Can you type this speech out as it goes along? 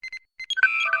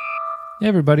Hey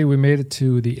everybody, we made it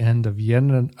to the end of yet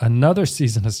another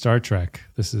season of Star Trek.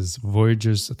 This is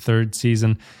Voyager's third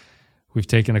season. We've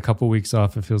taken a couple weeks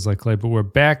off, it feels like, Clay, but we're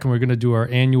back and we're going to do our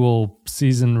annual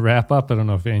season wrap-up. I don't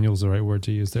know if annual is the right word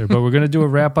to use there, but we're going to do a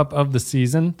wrap-up of the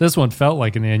season. This one felt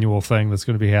like an annual thing that's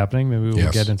going to be happening. Maybe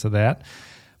we'll get into that.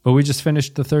 But we just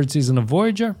finished the third season of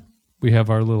Voyager. We have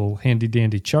our little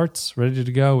handy-dandy charts ready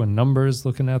to go and numbers,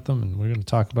 looking at them, and we're going to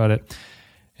talk about it.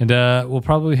 And we'll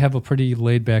probably have a pretty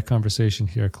laid-back conversation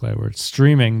here, Clay. We're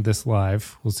streaming this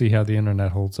live. We'll see how the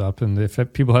internet holds up. And if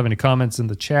people have any comments in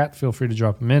the chat, feel free to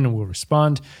drop them in and we'll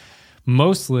respond.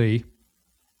 Mostly,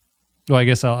 well, I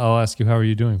guess I'll ask you, how are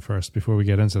you doing first before we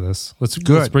get into this? Let's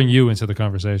bring you into the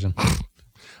conversation.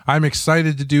 I'm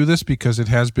excited to do this because it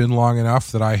has been long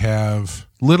enough that I have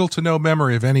little to no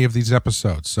memory of any of these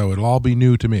episodes, so it'll all be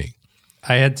new to me.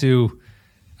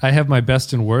 I have my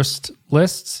best and worst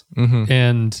lists,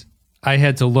 and I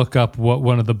had to look up what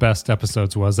one of the best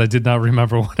episodes was. I did not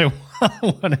remember what it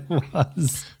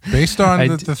was. Based on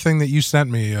the thing that you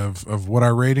sent me of what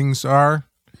our ratings are,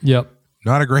 yep,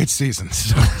 not a great season.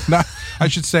 So I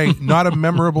should say, not a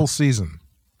memorable season.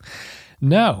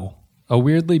 No, a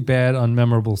weirdly bad,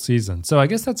 unmemorable season. So I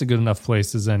guess that's a good enough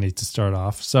place as any to start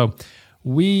off. So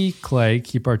we, Clay,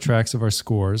 keep our tracks of our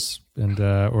scores, and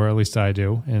or at least I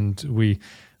do, and we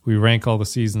rank all the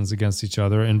seasons against each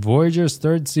other. And Voyager's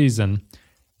third season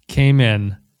came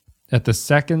in at the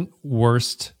second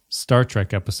worst Star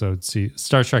Trek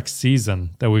season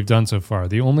that we've done so far.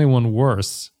 The only one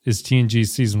worse is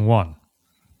TNG's season 1,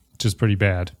 which is pretty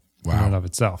bad in and of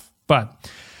itself. But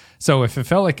so if it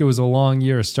felt like it was a long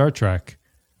year of Star Trek,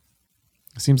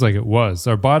 it seems like it was.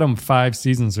 Our bottom 5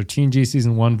 seasons are TNG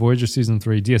season 1, Voyager season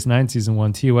 3, DS9 season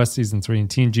 1, TOS season 3, and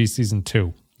TNG season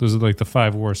 2. Those are like the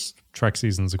 5 worst Trek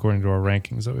seasons according to our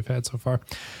rankings that we've had so far.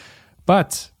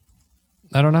 But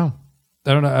I don't know.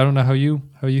 I don't know how you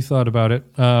thought about it.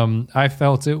 I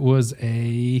felt it was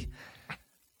a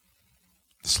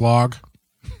slog.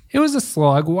 It was a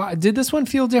slog. Why, did this one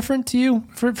feel different to you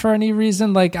for any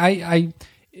reason? Like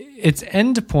its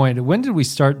end point. When did we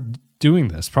start doing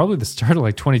this? Probably the start of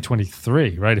like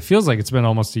 2023, right? It feels like it's been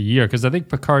almost a year because I think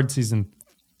Picard season.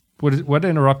 What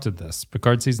interrupted this?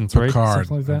 Picard season 3? Picard,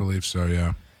 like that? I believe so,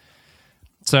 yeah.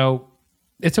 So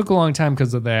it took a long time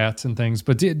because of that and things.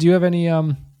 But do you have any...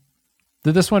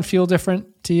 did this one feel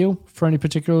different to you for any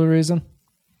particular reason?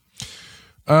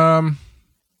 It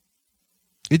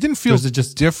didn't feel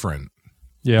just different.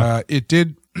 Yeah. It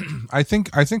did... I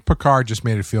think Picard just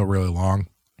made it feel really long.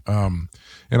 And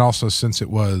also since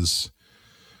it was...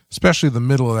 Especially the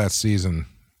middle of that season...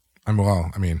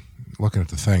 looking at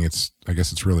the thing, I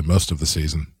guess it's really most of the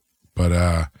season, but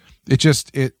it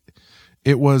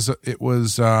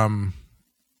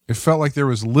felt like there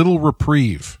was little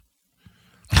reprieve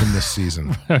in this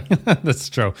season. That's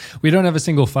true. We don't have a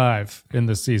single 5 in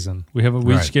this season. We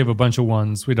each gave a bunch of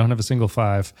 1s. We don't have a single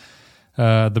 5.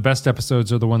 The best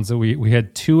episodes are the ones that we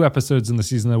had 2 episodes in the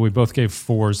season that we both gave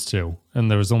 4s to, and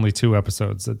there was only 2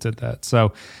 episodes that did that.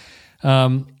 So,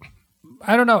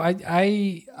 I don't know.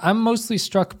 I'm mostly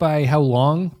struck by how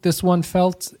long this one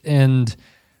felt, and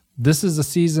this is a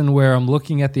season where I'm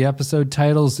looking at the episode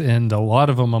titles, and a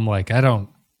lot of them I'm like, gun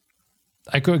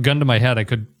to my head, I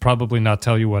could probably not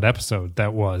tell you what episode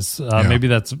that was. Maybe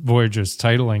that's Voyager's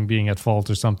titling being at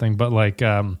fault or something, but like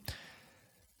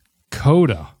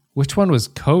Coda. Which one was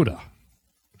Coda?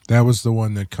 That was the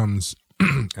one that comes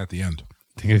at the end.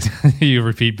 You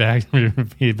repeat back to it.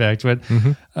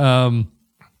 Mm-hmm.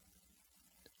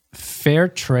 Fair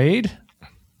Trade?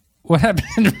 What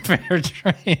happened to Fair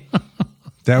Trade?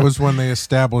 That was when they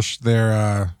established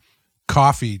their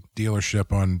coffee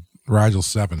dealership on Rigel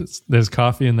 7. There's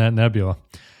coffee in that nebula.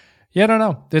 Yeah, I don't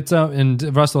know. It's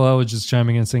and Russell Elledge is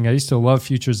chiming in saying, I used to love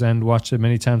Future's End, watched it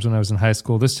many times when I was in high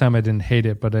school. This time I didn't hate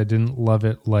it, but I didn't love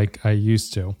it like I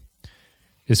used to.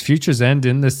 Is Future's End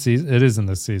in this season? It is in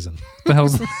this season. What the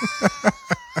hell's...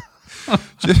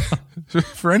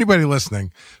 For anybody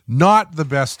listening, not the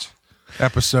best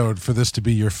episode for this to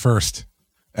be your first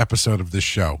episode of this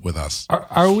show with us.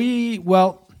 Are we?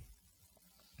 Well,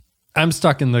 I'm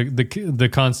stuck in the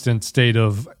constant state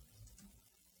of,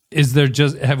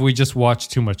 have we just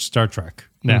watched too much Star Trek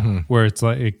now? Mm-hmm. Where it's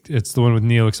like it's the one with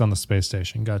Neelix on the space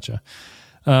station. Gotcha.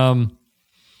 I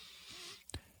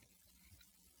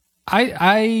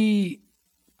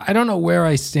don't know where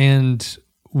I stand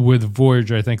with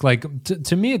Voyager. I think like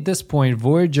to me at this point,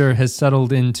 Voyager has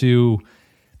settled into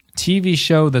TV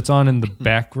show that's on in the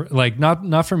back, like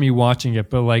not for me watching it,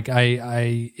 but like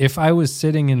I if I was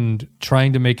sitting and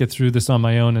trying to make it through this on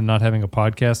my own and not having a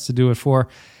podcast to do it for,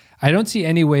 I don't see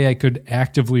any way I could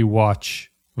actively watch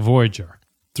Voyager.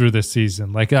 through this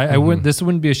season. Like I wouldn't. This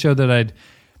wouldn't be a show that I'd.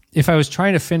 If I was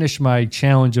trying to finish my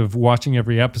challenge of watching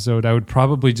every episode, I would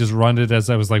probably just run it as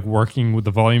I was like working with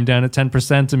the volume down at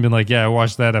 10% and be like, yeah, I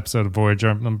watched that episode of Voyager.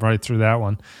 I'm right through that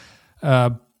one.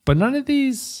 But none of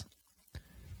these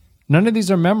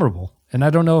are memorable. And I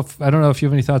don't know if you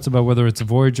have any thoughts about whether it's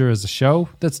Voyager as a show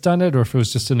that's done it, or if it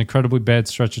was just an incredibly bad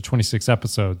stretch of 26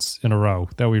 episodes in a row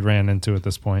that we ran into at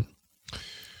this point.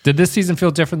 Did this season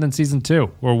feel different than season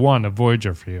 2 or 1 of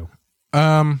Voyager for you?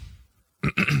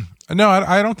 No,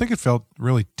 I don't think it felt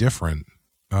really different.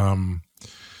 It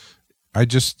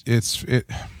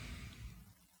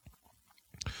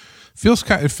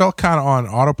felt kind of on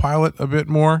autopilot a bit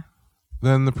more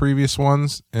than the previous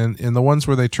ones, and the ones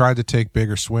where they tried to take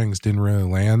bigger swings didn't really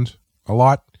land a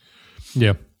lot.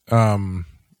 Yeah.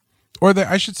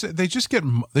 I should say they just get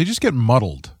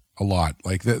muddled a lot.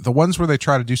 Like the ones where they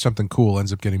try to do something cool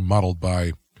ends up getting muddled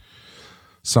by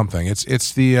something.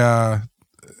 It's the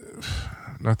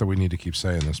not that we need to keep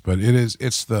saying this, but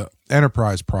it's the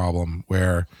Enterprise problem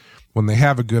where when they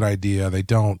have a good idea, they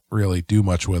don't really do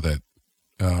much with it.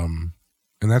 And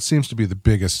that seems to be the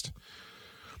biggest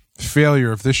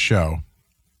failure of this show,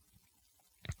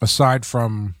 aside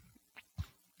from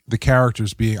the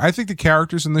characters being. I think the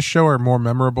characters in this show are more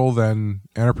memorable than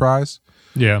Enterprise.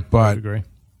 Yeah, but I would agree.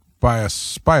 By a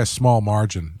small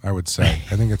margin, I would say.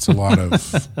 I think it's a lot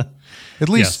of at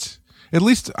least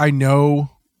I know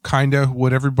kind of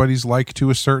what everybody's like to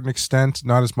a certain extent,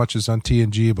 not as much as on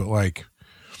TNG, but like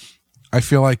I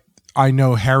feel like I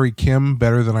know Harry Kim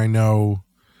better than I know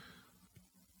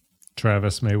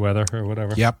Travis Mayweather or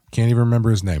whatever. Yep, can't even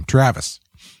remember his name. Travis,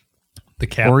 the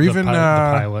captain, or even the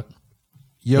pilot.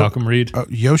 Malcolm Reed.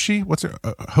 Yoshi, what's her?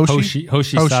 Hoshi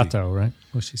Sato, right?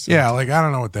 Hoshi Sato. Yeah, like I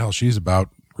don't know what the hell she's about,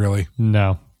 really.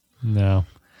 No.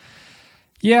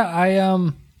 Yeah,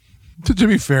 I To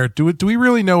be fair, do we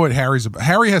really know what Harry's about?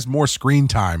 Harry has more screen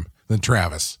time than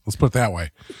Travis. Let's put it that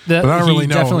way. But I don't really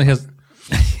know. Definitely has.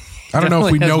 I don't know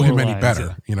if we know him any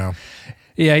better. You know.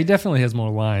 Yeah, he definitely has more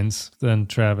lines than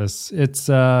Travis. It's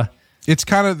kind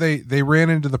of they ran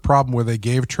into the problem where they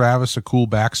gave Travis a cool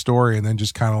backstory and then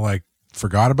just kind of like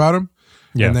forgot about him.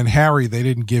 Yeah. And then Harry, they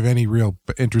didn't give any real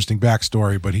interesting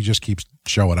backstory, but he just keeps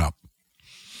showing up.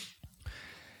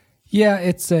 Yeah,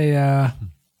 it's a.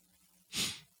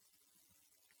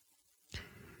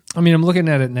 I mean, I'm looking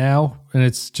at it now, and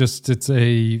it's a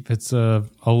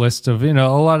list of, a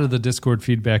lot of the Discord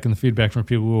feedback and the feedback from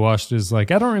people who watched is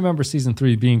like, I don't remember season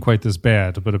 3 being quite this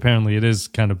bad, but apparently it is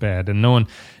kind of bad, and no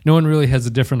one really has a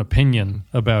different opinion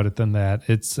about it than that.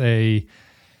 It's I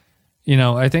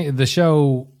think the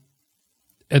show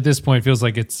at this point feels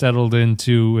like it's settled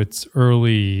into its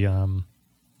early.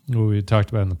 What we had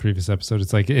talked about in the previous episode,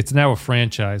 it's like it's now a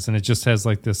franchise, and it just has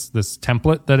like this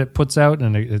template that it puts out,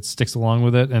 and it sticks along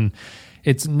with it, and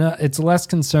it's less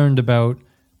concerned about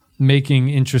making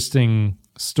interesting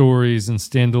stories and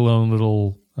standalone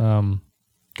little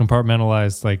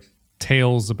compartmentalized like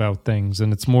tales about things,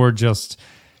 and it's more just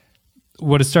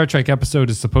what a Star Trek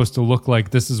episode is supposed to look like.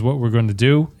 This is what we're going to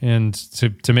do, and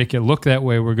to make it look that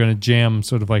way, we're going to jam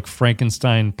sort of like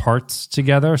Frankenstein parts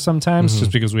together sometimes,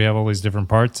 just because we have all these different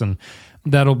parts, and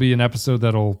that'll be an episode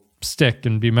that'll stick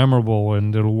and be memorable,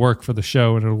 and it'll work for the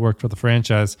show, and it'll work for the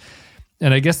franchise.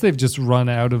 And I guess they've just run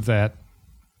out of that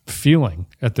feeling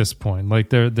at this point.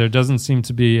 Like there doesn't seem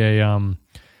to be a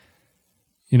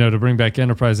to bring back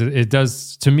Enterprise, it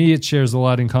does, to me, it shares a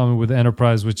lot in common with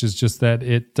Enterprise, which is just that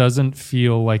it doesn't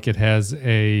feel like it has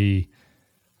it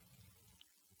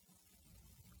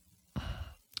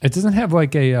doesn't have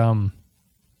like a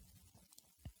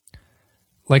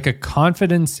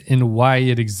confidence in why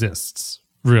it exists,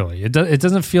 really. It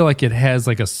doesn't feel like it has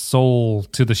like a soul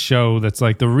to the show that's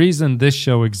like, the reason this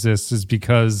show exists is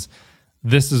because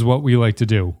this is what we like to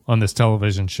do on this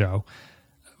television show.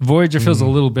 Voyager feels a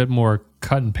little bit more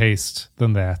cut and paste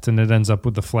than that, and it ends up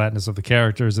with the flatness of the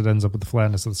characters. It ends up with the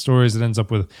flatness of the stories. It ends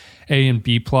up with A and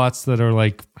B plots that are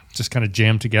like just kind of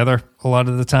jammed together a lot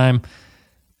of the time.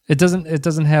 It doesn't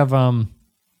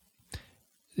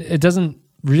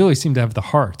really seem to have the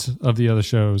heart of the other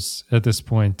shows at this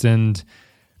point. And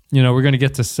we're going to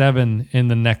get to 7 in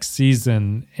the next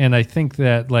season, and I think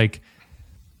that like,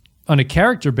 on a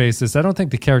character basis, I don't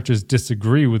think the characters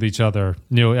disagree with each other.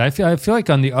 I feel like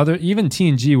on the other, even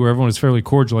TNG, where everyone was fairly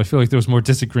cordial, I feel like there was more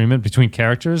disagreement between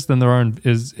characters than there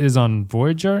is on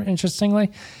Voyager,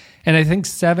 interestingly. And I think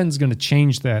 7's going to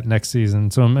change that next season.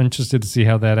 So I'm interested to see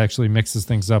how that actually mixes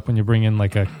things up when you bring in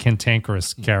like a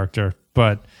cantankerous character.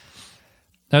 But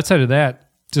outside of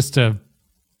that, just kind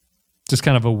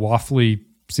of a waffly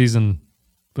season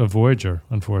of Voyager,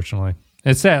 unfortunately.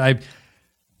 It's sad.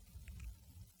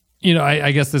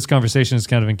 I guess this conversation is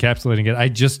kind of encapsulating it. I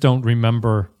just don't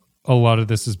remember a lot of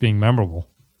this as being memorable.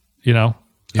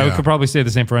 I could probably say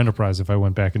the same for Enterprise if I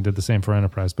went back and did the same for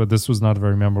Enterprise, but this was not a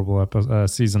very memorable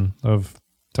season of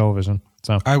television.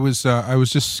 So I was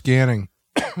just scanning,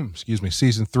 excuse me,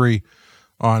 season 3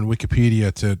 on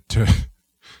Wikipedia to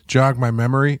jog my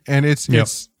memory, and it's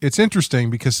interesting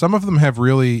because some of them have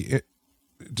really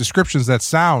descriptions that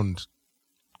sound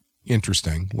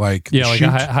interesting, like like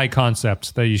a high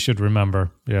concept that you should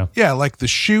remember. Like The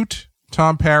Shoot.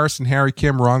 Tom Paris and Harry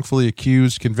Kim wrongfully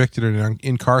accused, convicted, and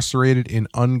incarcerated in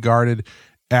unguarded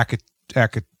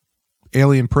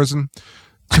alien prison.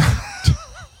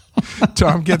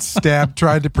 Tom gets stabbed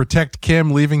trying to protect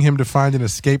Kim, leaving him to find an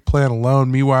escape plan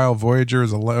alone. Meanwhile, Voyager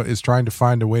is trying to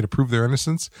find a way to prove their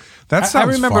innocence. That sounds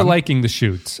I remember fun. liking The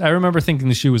Shoot. I rememher thinking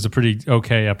The Shoot was a pretty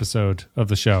okay episode of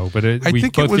the show, but we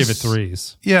both gave it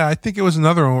 3s. Yeah, I think it was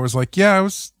another one where it was like, it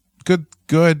was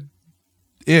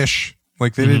good-ish.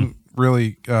 Like they didn't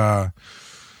really get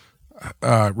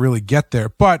there.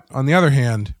 But on the other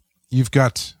hand, you've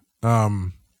got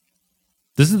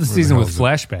this is the season with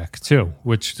flashback too,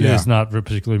 which is not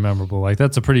particularly memorable. Like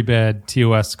that's a pretty bad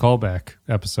TOS callback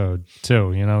episode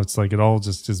too. It's like it all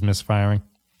just is misfiring.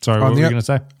 Sorry, what were you going to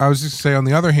say? I was just say on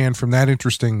the other hand, from that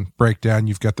interesting breakdown,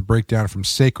 you've got the breakdown from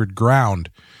Sacred Ground,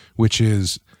 which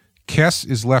is Kes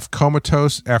is left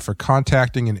comatose after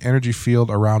contacting an energy field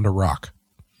around a rock.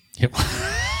 Yep.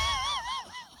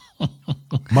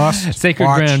 Must Sacred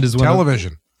watch Ground is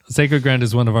television. Sacred Ground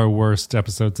is one of our worst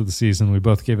episodes of the season. We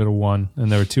both gave it a 1,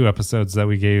 and there were 2 episodes that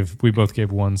we both gave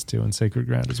 1s to, and Sacred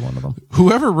Ground is one of them.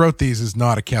 Whoever wrote these is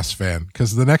not a Kes fan,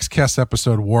 because the next Kes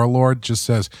episode, Warlord, just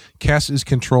says Kes is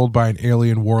controlled by an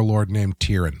alien warlord named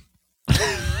Tyrion.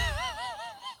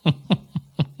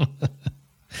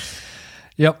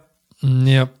 Yep.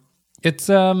 It's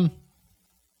I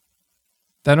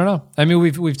don't know. I mean,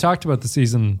 we've talked about the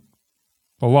season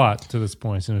a lot to this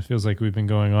point, and it feels like we've been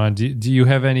going on. Do you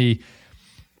have any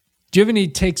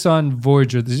takes on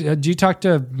Voyager? Do you talk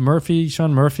to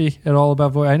Sean Murphy at all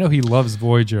about Voyager? I know he loves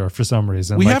Voyager for some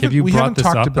reason. Have you brought this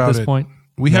up at this point?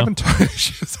 We haven't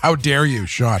talked. How dare you,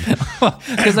 Sean?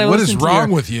 What is wrong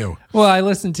with you? Well, I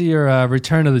listened to your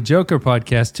Return of the Joker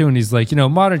podcast too, and he's like,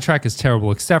 modern Trek is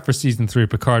terrible except for season 3 of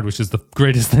Picard, which is the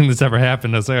greatest thing that's ever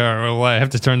happened. I was like, all right, well, I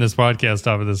have to turn this podcast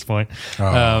off at this point.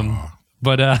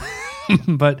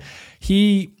 But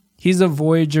he's a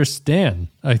Voyager stan,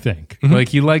 I think. Mm-hmm. Like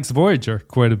he likes Voyager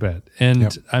quite a bit.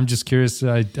 And I'm just curious,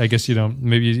 I guess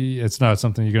maybe it's not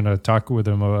something you're going to talk with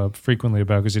him frequently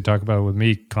about because you talk about it with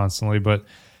me constantly, but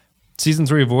season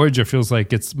 3 of Voyager feels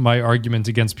like it's my argument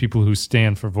against people who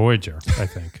stand for Voyager, I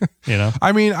think.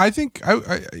 I mean, I think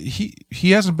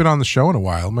he hasn't been on the show in a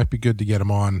while. It might be good to get him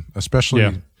on,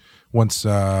 especially once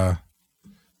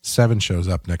 7 shows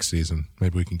up next season.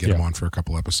 Maybe we can get him on for a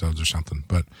couple episodes or something.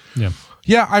 But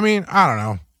I mean, I don't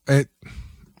know.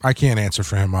 I can't answer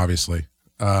for him, obviously.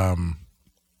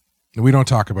 We don't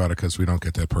talk about it because we don't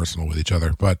get that personal with each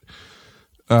other. But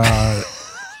we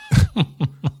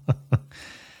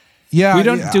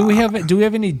don't. Do we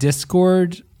have any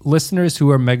Discord listeners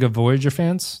who are mega Voyager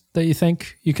fans that you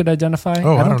think you could identify?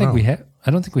 I don't think we have.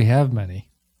 I don't think we have many.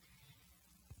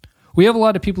 We have a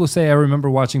lot of people who say, I remember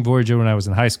watching Voyager when I was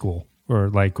in high school or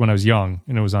like when I was young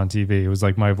and it was on TV. It was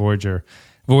like my Voyager.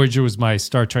 Voyager was my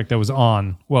Star Trek that was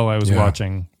on while I was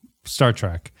watching Star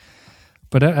Trek.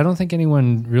 But I don't think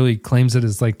anyone really claims it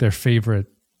as like their favorite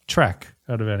Trek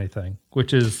out of anything,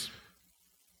 which is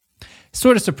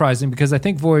sort of surprising because I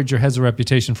think Voyager has a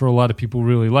reputation for a lot of people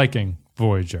really liking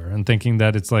Voyager and thinking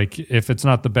that it's like, if it's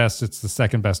not the best, it's the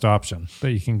second best option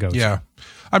that you can go to.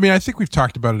 I mean, I think we've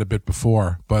talked about it a bit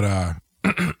before, but I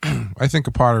think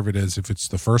a part of it is if it's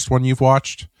the first one you've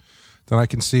watched, then I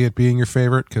can see it being your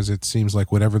favorite because it seems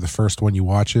like whatever the first one you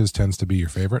watch is tends to be your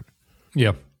favorite.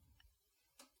 Yeah.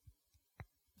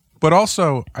 But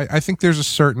also, I think there's a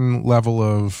certain level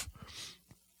of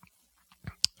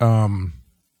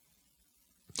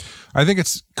I think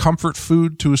it's comfort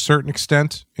food to a certain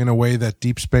extent in a way that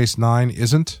Deep Space Nine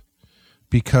isn't,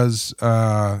 because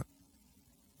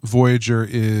Voyager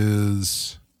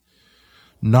is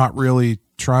not really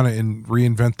trying to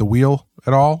reinvent the wheel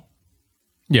at all.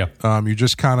 Yeah. You're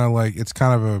just kind of like, it's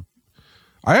kind of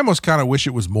I almost kind of wish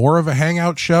it was more of a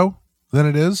hangout show than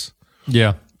it is.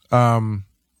 Yeah.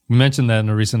 We mentioned that in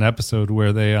a recent episode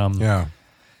where they,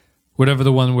 whatever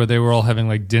the one where they were all having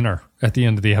like dinner at the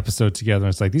end of the episode together.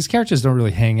 It's like, these characters don't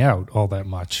really hang out all that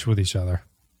much with each other.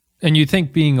 And you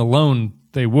think being alone,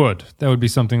 they would. That would be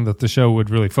something that the show would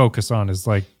really focus on, is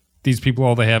like, these people,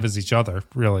 all they have is each other,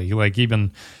 really. Like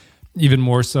even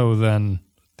more so than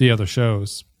the other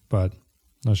shows. But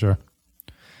Not sure.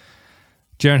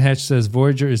 Jaron Hatch says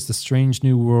Voyager is the strange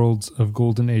new worlds of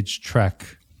Golden Age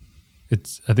Trek.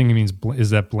 I think he means, is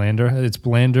that blander? It's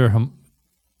blander,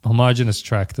 homogenous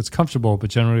Trek that's comfortable but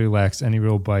generally lacks any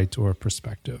real bite or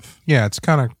perspective. Yeah, it's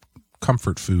kind of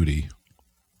comfort foody.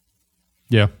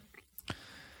 Yeah.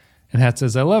 And Hat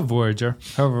says, I love Voyager.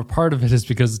 However, part of it is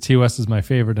because the TOS is my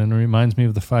favorite and it reminds me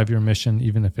of the 5-year mission,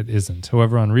 even if it isn't.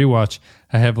 However, on rewatch,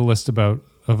 I have a list of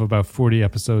about 40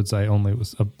 episodes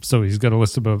so he's got a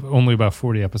list of only about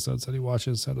 40 episodes that he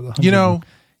watches out of the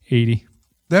 180.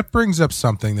 That brings up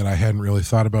something that I hadn't really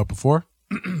thought about before.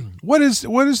 What is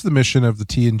the mission of the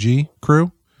TNG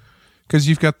crew? Because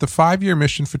you've got the 5-year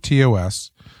mission for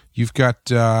TOS. You've got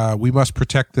we must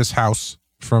protect this house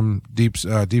from Deep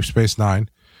Space Nine.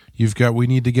 You've got we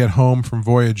need to get home from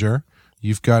Voyager.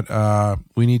 You've got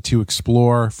we need to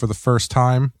explore for the first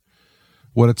time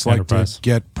what it's Enterprise. like to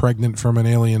get pregnant from an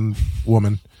alien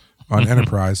woman on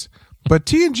Enterprise. But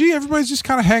TNG, everybody's just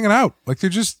kind of hanging out. Like they're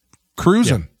just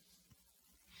cruising.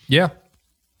 Yeah.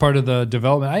 Part of the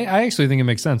development. I actually think it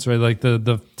makes sense, right? Like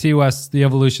the TOS, the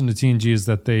evolution to TNG is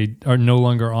that they are no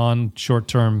longer on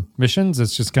short-term missions.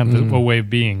 It's just kind of a way of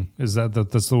being. That's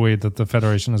the way that the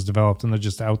Federation has developed, and they're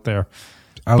just out there.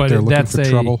 Out there looking for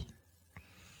trouble.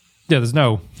 Yeah, there's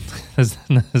no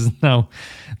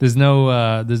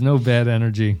bad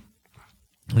energy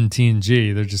in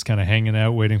TNG. They're just kind of hanging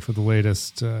out, waiting for the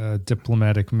latest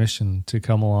diplomatic mission to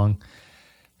come along.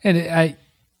 And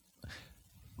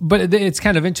but it's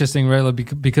kind of interesting, right?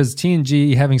 Like, because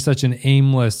TNG having such an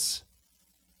aimless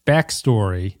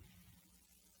backstory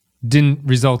didn't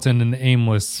result in an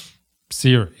aimless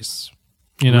series.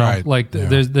 You know, right. Like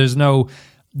there's no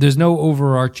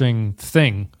overarching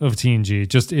thing of TNG. It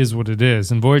just is what it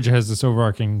is. And Voyager has this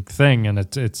overarching thing, and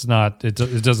it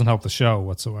doesn't help the show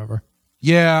whatsoever.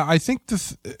 Yeah, I think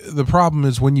the problem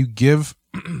is when you give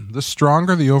the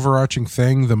stronger the overarching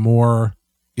thing, the more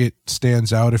it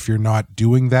stands out if you're not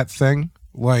doing that thing.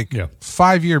 Like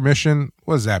 5-year mission,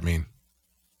 what does that mean?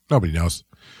 Nobody knows.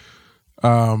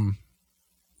 And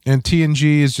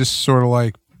TNG is just sort of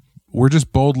like, we're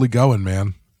just boldly going,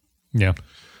 man. Yeah.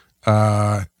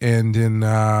 And in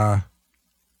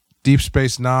Deep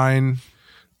Space Nine,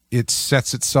 it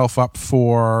sets itself up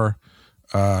for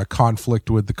conflict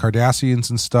with the Cardassians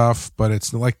and stuff, but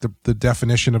it's like the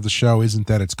definition of the show isn't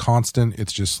that it's constant.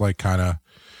 It's just like kind of,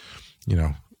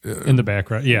 in the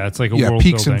background. Yeah, it's like a world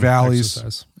peaks and building valleys.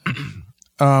 exercise.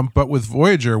 But with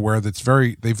Voyager, where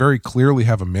they very clearly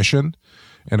have a mission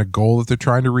and a goal that they're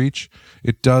trying to reach,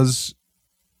 it does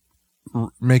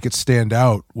make it stand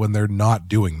out when they're not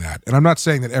doing that. And I'm not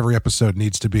saying that every episode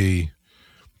needs to be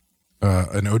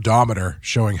an odometer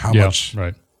showing how much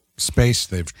space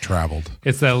they've traveled.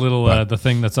 It's that little the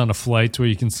thing that's on a flight where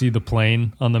you can see the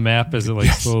plane on the map as it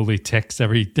slowly ticks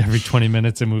every 20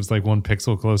 minutes. It moves like 1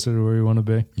 pixel closer to where you want to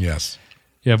be. Yes.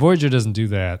 Yeah, Voyager doesn't do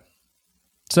that.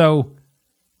 So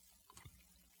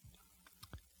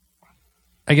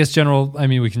I guess general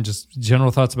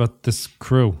thoughts about this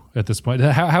crew at this point.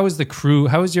 How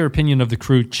has your opinion of the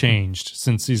crew changed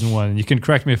since season 1? And you can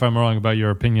correct me if I'm wrong about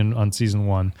your opinion on season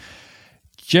 1.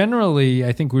 Generally,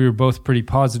 I think we were both pretty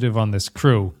positive on this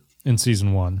crew in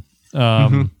season 1.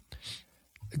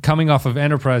 Coming off of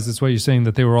Enterprise, that's why you're saying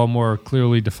that they were all more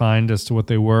clearly defined as to what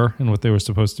they were and what they were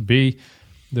supposed to be.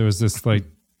 There was this like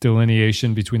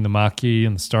delineation between the Maquis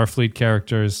and the Starfleet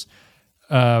characters.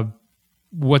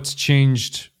 What's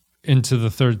changed into the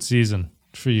 3rd season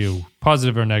for you?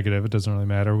 Positive or negative? It doesn't really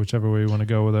matter, whichever way you want to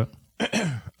go with it.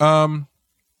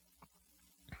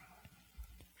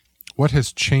 What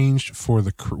has changed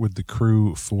with the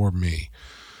crew for me?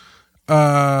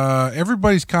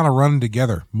 Everybody's kind of running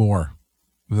together more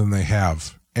than they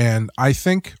have, and I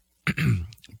think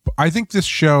this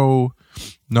show,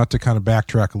 not to kind of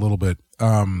backtrack a little bit,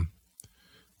 I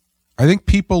think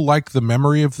people like the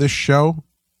memory of this show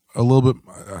a little bit.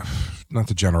 Not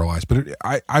to generalize, but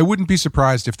I wouldn't be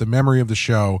surprised if the memory of the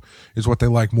show is what they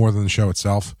like more than the show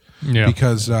itself. Yeah,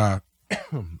 because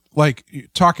like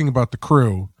talking about the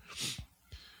crew,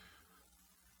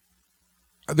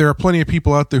 there are plenty of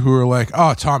people out there who are like,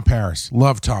 oh, Tom Paris,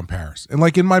 love Tom Paris. And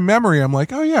like in my memory, I'm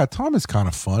like, oh yeah, Tom is kind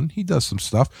of fun. He does some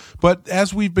stuff. But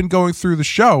as we've been going through the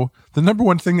show, the number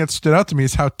one thing that stood out to me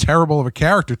is how terrible of a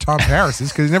character Tom Paris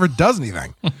is, because he never does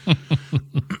anything.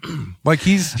 Like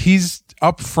he's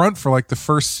up front for like the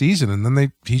first season, and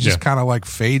then he just kind of like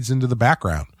fades into the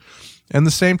background. And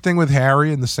the same thing with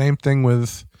Harry, and the same thing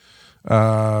with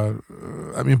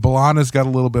B'Elanna's got a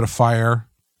little bit of fire.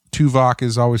 Tuvok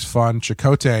is always fun.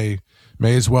 Chakotay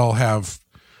may as well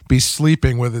be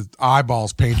sleeping with his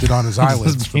eyeballs painted on his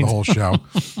eyelids for the whole show.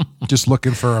 just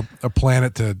looking for a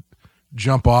planet to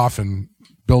jump off and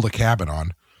build a cabin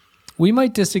on. We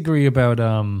might disagree about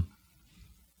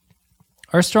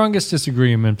our strongest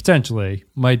disagreement potentially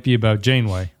might be about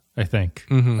Janeway, I think.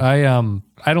 Mm-hmm.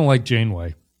 I don't like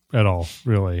Janeway at all,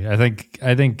 really. I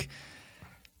think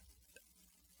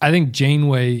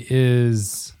Janeway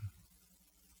is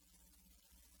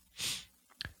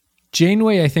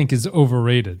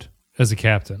overrated as a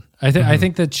captain. I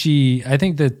think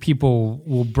that people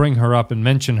will bring her up and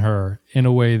mention her in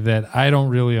a way that I don't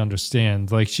really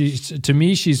understand. Like to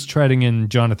me, she's treading in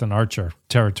Jonathan Archer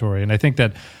territory. And I think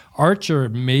that Archer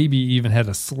maybe even had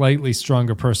a slightly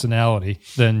stronger personality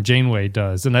than Janeway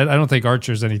does. And I don't think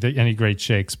Archer's any great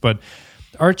shakes, but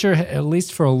Archer, at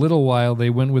least for a little while, they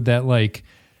went with that, like,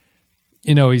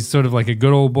 you know, he's sort of like a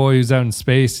good old boy who's out in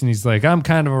space, and he's like, I'm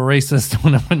kind of a racist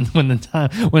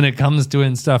when it comes to it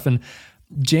and stuff. And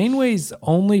Janeway's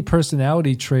only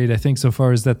personality trait, I think, so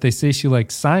far is that they say she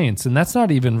likes science, and that's not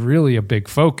even really a big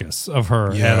focus of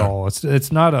her at all.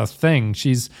 It's not a thing.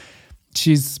 She's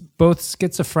both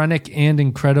schizophrenic and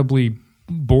incredibly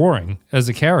boring as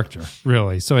a character,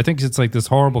 really. So I think it's like this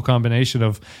horrible combination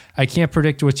of I can't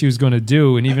predict what she was going to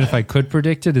do, and even if I could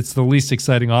predict it, it's the least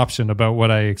exciting option about what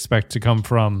I expect to come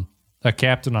from a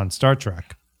captain on Star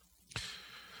Trek.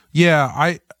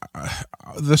 Yeah,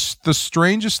 the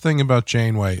strangest thing about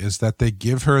Janeway is that they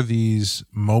give her these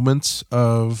moments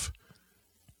of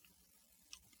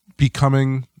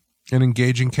becoming an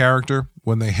engaging character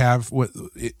when they have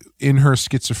in her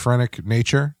schizophrenic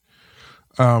nature.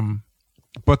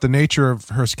 But the nature of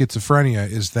her schizophrenia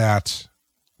is that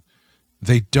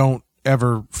they don't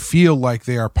ever feel like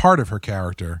they are part of her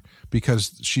character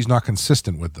because she's not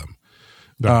consistent with them.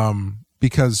 No.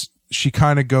 Because she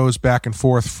kind of goes back and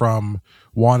forth from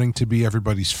wanting to be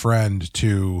everybody's friend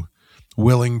to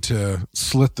willing to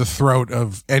slit the throat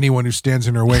of anyone who stands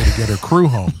in her way to get her crew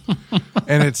home.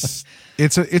 And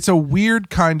it's a weird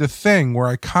kind of thing where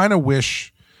I kind of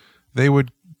wish they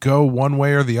would go one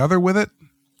way or the other with it.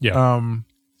 Yeah.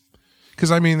 Because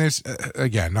I mean, there's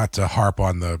again, not to harp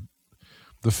on the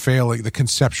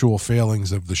conceptual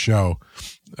failings of the show.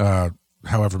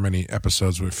 However many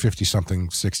episodes, we're 50-something,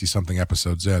 60-something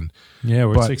episodes in. Yeah,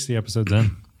 we're 60 episodes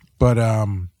in. But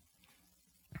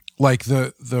like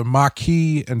the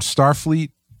Maquis and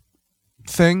Starfleet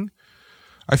thing,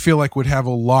 I feel like would have a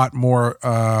lot more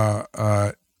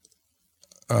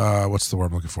what's the word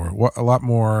I'm looking for? A lot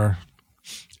more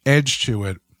edge to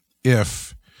it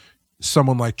if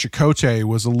someone like Chakotay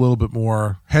was a little bit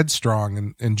more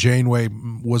headstrong and Janeway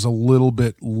was a little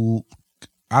bit,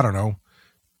 I don't know,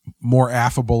 more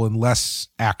affable and less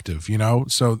active, you know?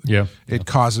 So it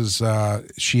causes,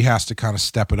 she has to kind of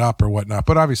step it up or whatnot.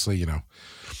 But obviously, you know,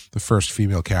 the first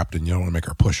female captain, you don't want to make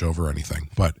her push over anything.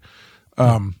 But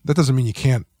that doesn't mean you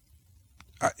can't.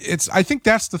 I think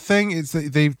that's the thing is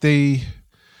they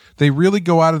really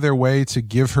go out of their way to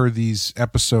give her these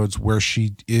episodes where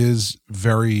she is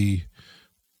very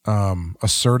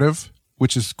assertive,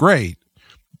 which is great,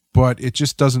 but it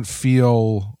just doesn't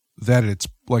feel that it's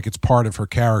like it's part of her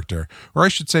character. Or I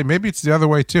should say, maybe it's the other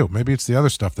way too. Maybe it's the other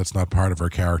stuff that's not part of her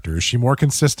character. Is she more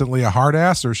consistently a hard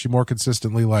ass, or is she more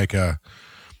consistently like a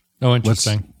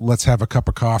interesting. Let's have a cup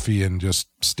of coffee and just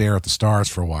stare at the stars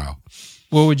for a while?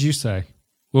 What would you say?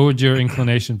 What would your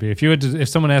inclination be if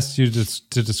someone asked you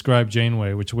to describe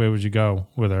Janeway? Which way would you go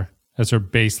with her as her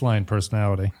baseline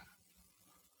personality?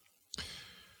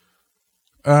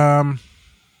 I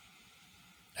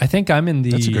think I'm in the.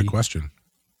 That's a good question.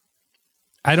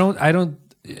 I don't.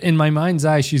 In my mind's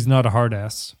eye, she's not a hard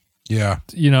ass. Yeah,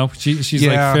 you know, she's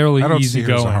like fairly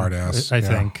easygoing. As a hard ass, I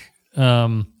think.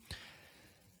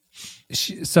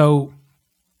 So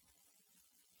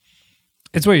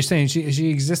it's what you're saying. She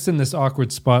exists in this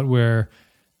awkward spot where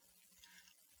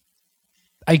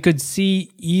I could see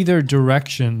either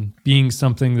direction being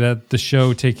something that the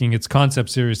show taking its concept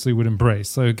seriously would embrace.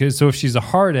 So if she's a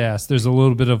hard ass, there's a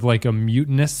little bit of like a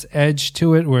mutinous edge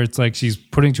to it where it's like she's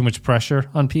putting too much pressure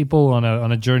on people on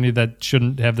a journey that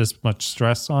shouldn't have this much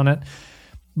stress on it.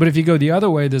 But if you go the other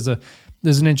way, there's an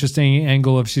interesting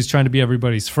angle of she's trying to be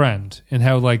everybody's friend and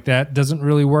how like that doesn't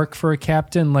really work for a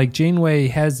captain. Like Janeway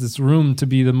has this room to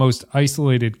be the most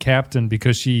isolated captain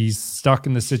because she's stuck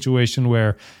in the situation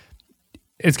where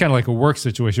it's kind of like a work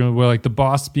situation where like the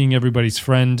boss being everybody's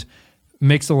friend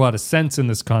makes a lot of sense in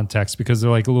this context because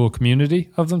they're like a little community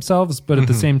of themselves. But at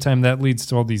the same time, that leads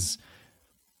to all these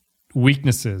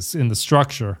weaknesses in the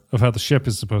structure of how the ship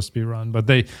is supposed to be run. But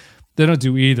they don't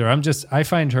do either. I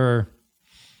find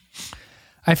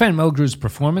Mulgrew's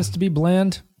performance to be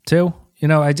bland too. You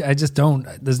know, I just don't,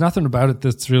 there's nothing about it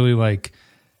that's really like,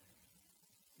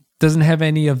 doesn't have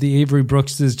any of the Avery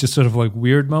Brooks's just sort of like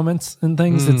weird moments and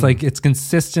things. It's like it's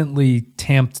consistently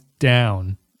tamped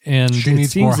down, and she it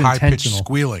needs seems more high-pitched intentional.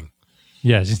 squealing.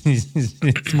 Yeah,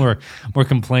 it's more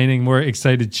complaining, more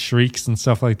excited shrieks and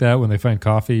stuff like that when they find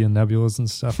coffee and nebulas and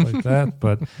stuff like that.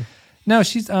 But no,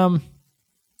 she's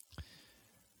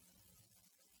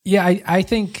yeah, I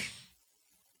think,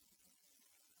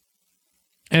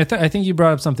 and I think you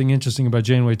brought up something interesting about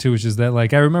Janeway too, which is that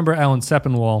like I remember Alan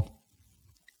Sepinwall,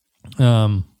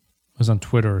 was on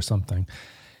Twitter or something.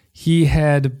 He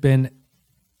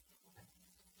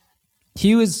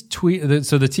was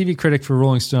so the TV critic for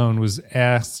Rolling Stone was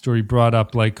asked, or he brought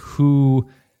up like who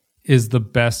is the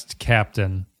best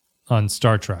captain on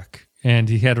Star Trek, and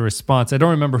he had a response. I don't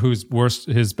remember whose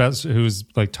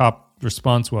like top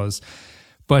response was,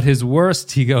 but his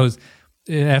worst, he goes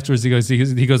afterwards. He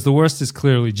goes, the worst is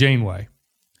clearly Janeway,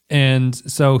 and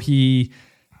so he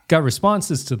got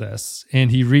responses to this,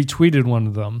 and he retweeted one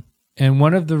of them, and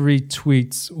one of the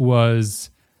retweets was,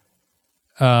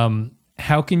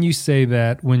 how can you say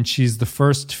that when she's the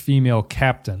first female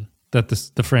captain that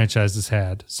the franchise has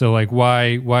had? So like,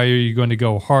 why are you going to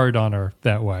go hard on her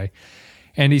that way?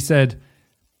 And he said,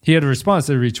 he had a response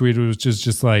that he retweeted, which is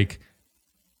just like,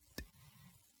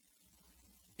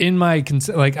 in my,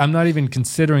 like, I'm not even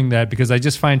considering that because I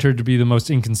just find her to be the most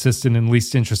inconsistent and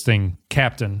least interesting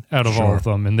captain out of all of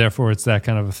them. And therefore it's that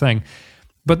kind of a thing.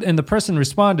 And the person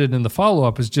responded in the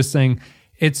follow-up is just saying,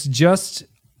 it's just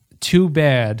too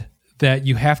bad that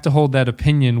you have to hold that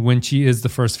opinion when she is the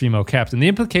first female captain. The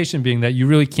implication being that you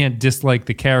really can't dislike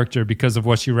the character because of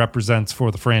what she represents for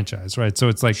the franchise, right? So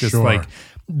it's like this, like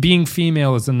being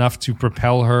female is enough to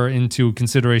propel her into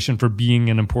consideration for being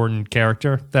an important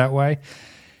character that way.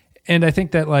 And I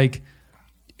think that like,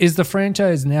 is the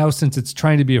franchise now, since it's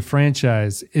trying to be a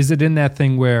franchise, is it in that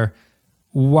thing where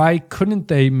why couldn't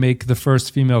they make the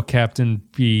first female captain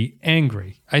be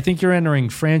angry? I think you're entering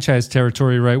franchise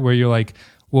territory, right? Where you're like,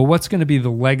 well, what's going to be the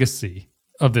legacy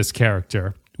of this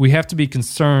character? We have to be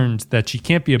concerned that she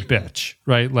can't be a bitch,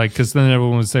 right? Like, because then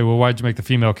everyone would say, well, why'd you make the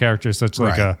female character such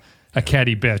like a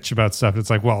catty bitch about stuff? It's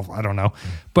like, well, I don't know.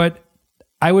 But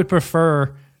I would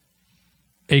prefer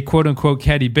a quote unquote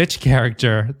catty bitch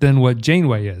character than what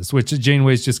Janeway is, which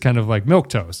Janeway is just kind of like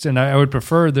milquetoast. And I would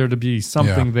prefer there to be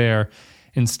something there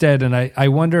instead. And I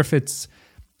wonder if it's,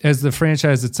 as the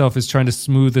franchise itself is trying to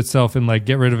smooth itself and like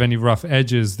get rid of any rough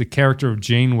edges, the character of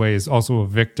Janeway is also a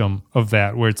victim of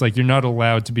that, where it's like you're not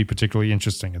allowed to be particularly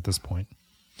interesting at this point.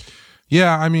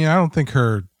 Yeah, I mean, I don't think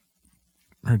her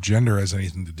gender has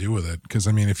anything to do with it, because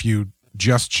I mean, if you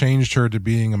just changed her to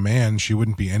being a man, she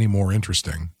wouldn't be any more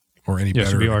interesting or any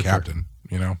better of a captain.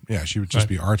 You know, yeah, she would just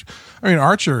be Archer. I mean,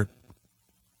 Archer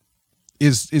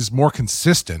is more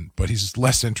consistent, but he's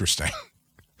less interesting.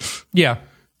 Yeah.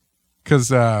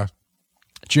 Because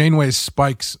Janeway's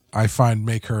spikes, I find,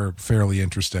 make her fairly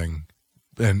interesting.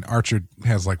 And Archer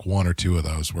has like one or two of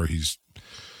those where he's,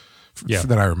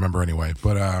 that I remember anyway.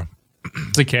 But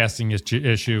it's a casting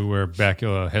issue where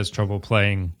Bakula has trouble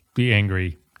playing the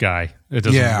angry guy. It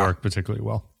doesn't work particularly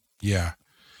well. Yeah.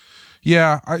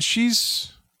 Yeah. I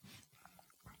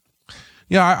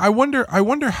wonder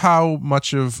how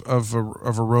much of a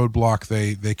roadblock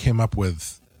they came up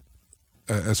with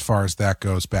as far as that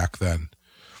goes back then,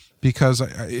 because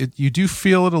you do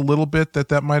feel it a little bit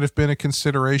that might have been a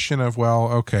consideration of,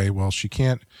 she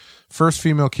can't, first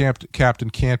female captain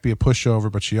can't be a pushover,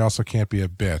 but she also can't be a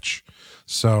bitch.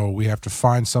 So we have to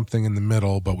find something in the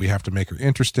middle, but we have to make her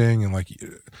interesting. And like,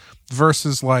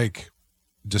 versus like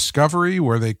Discovery,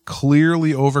 where they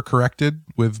clearly overcorrected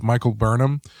with Michael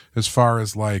Burnham as far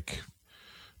as like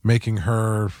making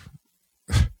her,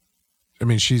 I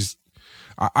mean,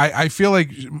 I feel like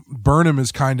Burnham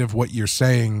is kind of what you're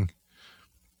saying,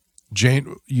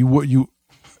 Jane. What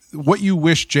you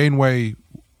wish Janeway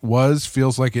was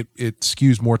feels like it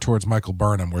skews more towards Michael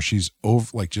Burnham, where she's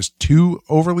just too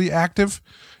overly active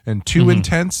and too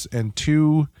intense and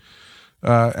too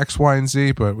X, Y, and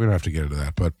Z. But we don't have to get into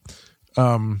that. But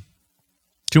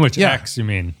too much X, you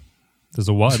mean? There's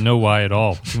a Y, no Y at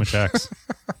all. Too much X.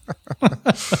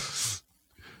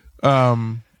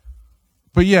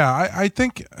 But yeah, I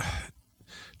think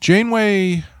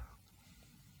Janeway,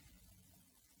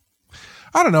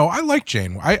 I don't know. I like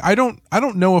Janeway. I don't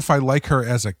know if I like her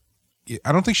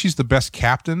I don't think she's the best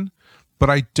captain, but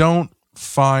I don't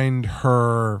find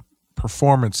her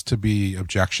performance to be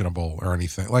objectionable or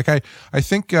anything. Like I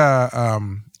think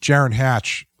Jaron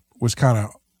Hatch was kind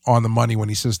of on the money when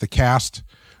he says the cast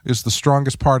is the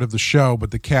strongest part of the show,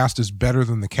 but the cast is better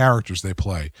than the characters they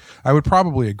play. I would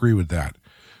probably agree with that,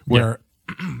 where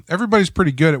everybody's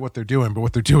pretty good at what they're doing, but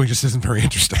what they're doing just isn't very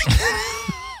interesting.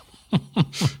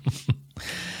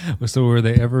 So were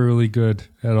they ever really good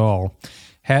at all?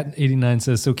 Hat89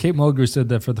 says, so Kate Mulgrew said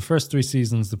that for the first 3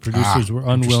 seasons, the producers were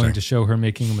unwilling to show her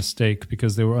making a mistake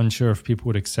because they were unsure if people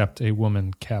would accept a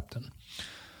woman captain.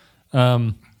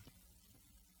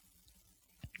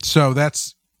 So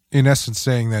that's in essence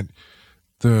saying that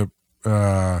the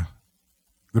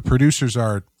producers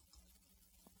are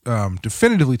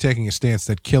definitively taking a stance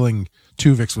that killing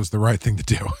Tuvix was the right thing to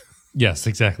do. Yes,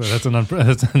 exactly. That's an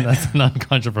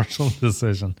uncontroversial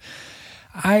decision.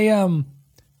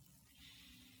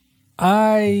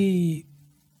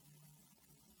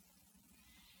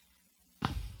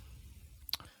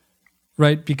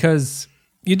 Right, because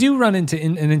you do run into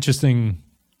an interesting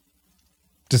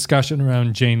discussion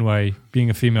around Janeway being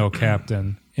a female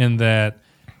captain, in that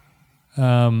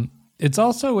it's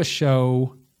also a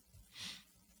show.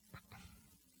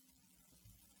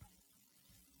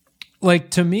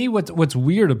 Like, to me, what's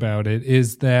weird about it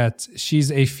is that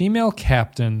she's a female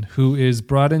captain who is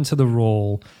brought into the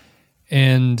role,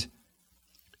 and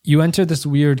you enter this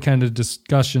weird kind of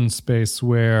discussion space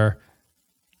where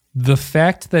the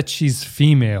fact that she's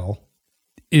female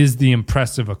is the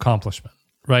impressive accomplishment,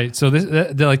 right? So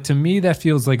like, to me, that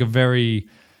feels like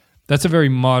that's a very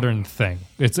modern thing.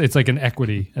 It's like an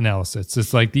equity analysis.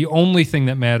 It's like the only thing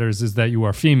that matters is that you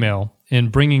are female, and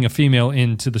bringing a female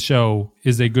into the show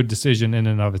is a good decision in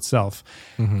and of itself.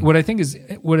 Mm-hmm. What I think is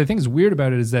weird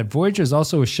about it is that Voyager is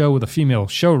also a show with a female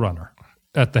showrunner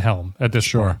at the helm at this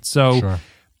point. So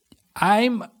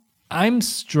I'm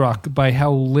struck by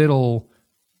how little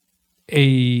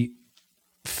a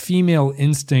female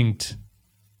instinct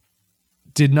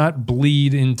did not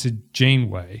bleed into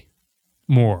Janeway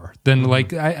more than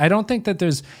like, I don't think that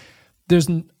there's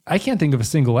I can't think of a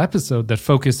single episode that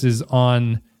focuses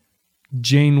on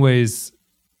Janeway's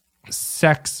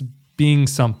sex being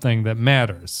something that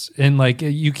matters. And like,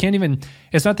 you can't even,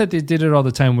 it's not that they did it all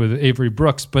the time with Avery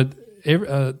Brooks, but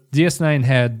DS9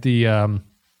 had the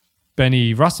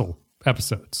Benny Russell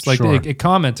episodes. Like, it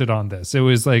commented on this. It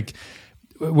was like,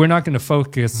 we're not going to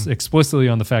focus explicitly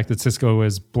on the fact that Sisko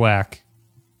is black,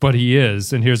 but he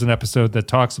is, and here's an episode that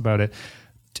talks about it.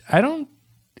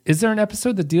 Is there an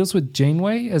episode that deals with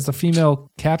Janeway as a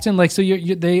female captain? Like, so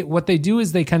what they do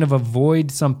is they kind of avoid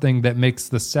something that makes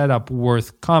the setup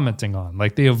worth commenting on.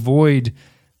 Like, they avoid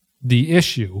the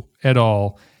issue at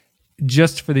all,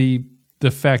 just for the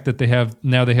fact that they have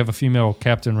a female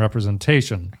captain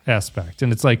representation aspect.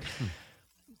 And it's like,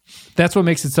 that's what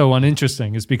makes it so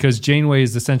uninteresting, is because Janeway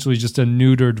is essentially just a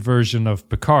neutered version of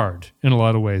Picard in a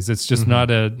lot of ways. It's just not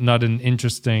an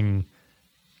interesting.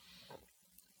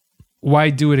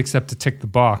 Why do it except to tick the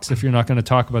box if you're not going to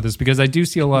talk about this? Because I do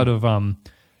see a lot of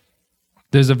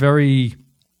there's a very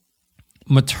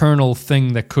maternal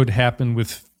thing that could happen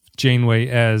with Janeway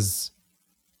as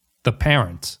the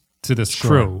parent to this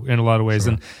crew in a lot of ways.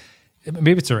 And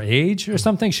maybe it's her age or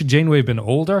something. Should Janeway have been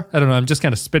older? I don't know. I'm just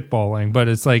kind of spitballing, but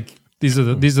it's like these are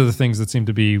the things that seem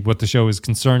to be what the show is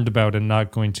concerned about and not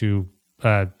going to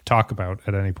talk about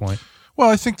at any point.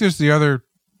 Well, I think there's the other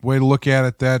way to look at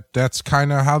it, that's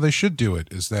kind of how they should do it,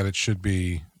 is that it should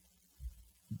be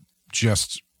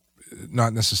just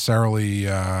not necessarily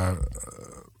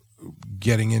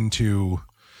getting into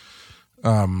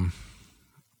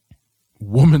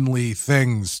womanly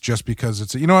things just because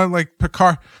it's, like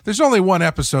Picard. There's only one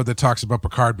episode that talks about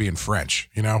Picard being French,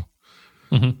 and I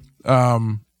don't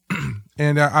know.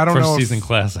 First season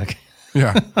classic.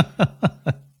 Yeah.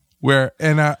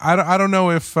 I don't know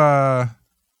if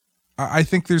I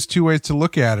think there's two ways to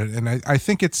look at it, and I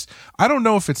think I don't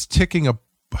know if it's ticking a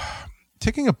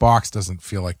box doesn't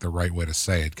feel like the right way to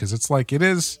say it, because it's like it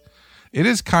is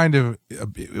kind of,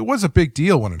 it was a big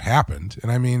deal when it happened,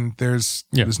 and I mean there's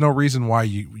no reason why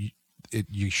you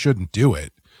shouldn't do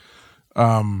it.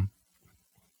 But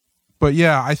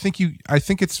yeah, I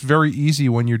think it's very easy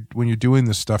when you're doing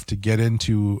this stuff to get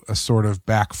into a sort of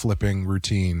backflipping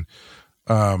routine,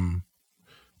 or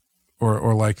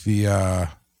like the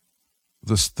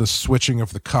switching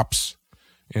of the cups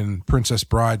in Princess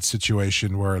Bride's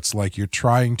situation, where it's like you're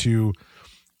trying to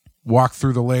walk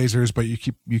through the lasers, but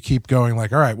you keep going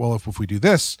like, all right, well, if we do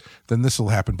this, then this will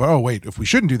happen. But oh wait, if we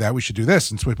shouldn't do that, we should do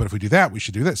this, and switch. But if we do that, we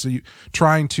should do this. So you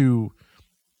trying to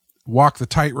walk the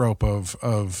tightrope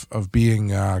of being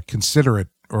considerate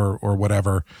or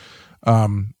whatever.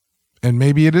 And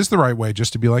maybe it is the right way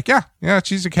just to be like, yeah,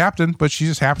 she's a captain, but she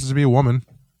just happens to be a woman.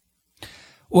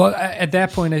 Well, at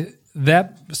that point,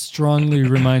 that strongly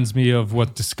reminds me of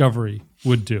what Discovery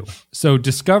would do. So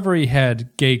Discovery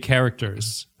had gay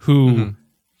characters who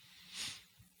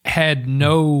had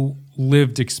no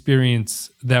lived experience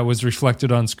that was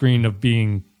reflected on screen of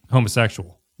being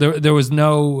homosexual. There's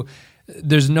no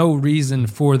reason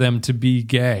for them to be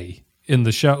gay in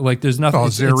the show. Like there's nothing. Oh,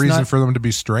 is there a reason for them to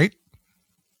be straight?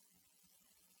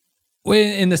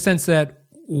 In the sense that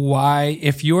why,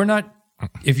 if you're not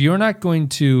going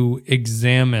to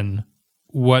examine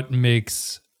what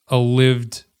makes a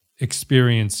lived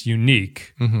experience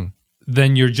unique,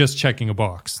 then you're just checking a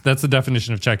box. That's the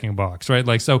definition of checking a box, right?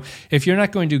 Like, so if you're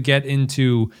not going to get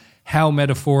into how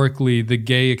metaphorically the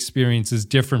gay experience is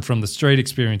different from the straight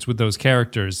experience with those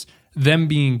characters, them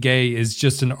being gay is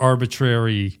just an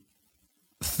arbitrary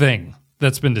thing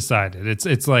that's been decided.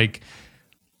 It's like,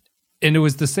 and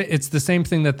it's the same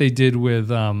thing that they did with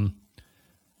the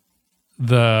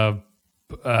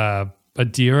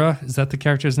Adira. Is that the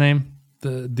character's name?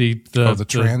 The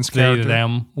trans they, character?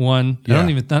 them one. Yeah. I don't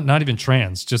even not even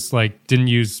trans. Just like didn't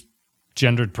use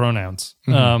gendered pronouns.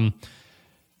 That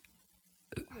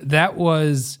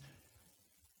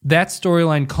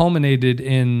storyline culminated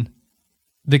in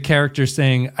the character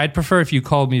saying, "I'd prefer if you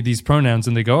called me these pronouns,"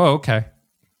 and they go, "Oh, okay."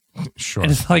 Sure.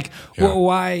 And it's like, well,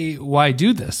 why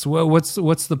do this? Well, what's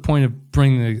the point of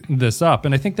bringing this up?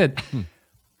 And I think that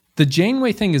the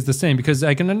Janeway thing is the same, because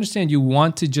I can understand you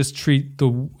want to just treat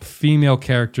the female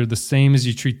character the same as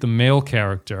you treat the male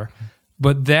character,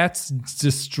 but that's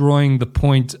destroying the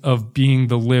point of being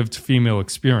the lived female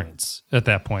experience at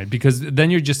that point, because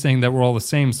then you're just saying that we're all the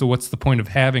same. So what's the point of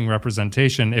having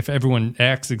representation if everyone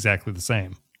acts exactly the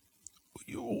same?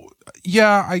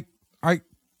 Yeah, I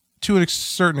to a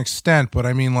certain extent, but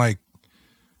I mean, like,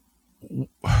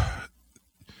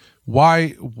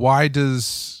 why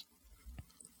does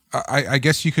I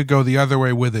guess you could go the other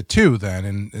way with it too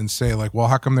then, and say like, well,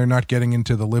 how come they're not getting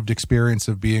into the lived experience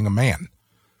of being a man?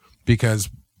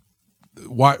 Because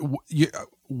what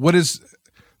is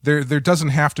there doesn't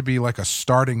have to be like a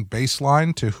starting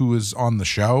baseline to who is on the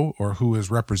show or who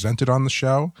is represented on the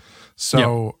show.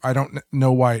 So I don't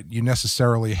know why you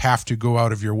necessarily have to go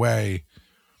out of your way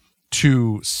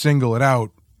to single it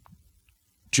out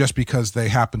just because they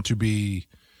happen to be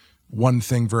one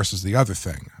thing versus the other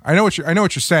thing. I know what you're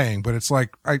saying, but it's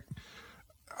like I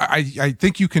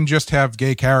think you can just have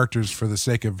gay characters for the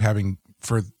sake of having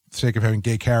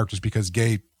gay characters, because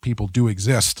gay people do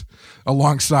exist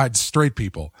alongside straight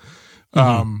people.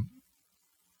 So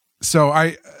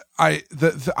I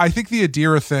think the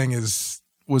Adira thing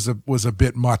was a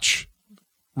bit much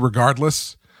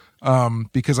regardless.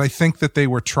 Because I think that they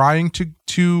were trying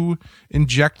to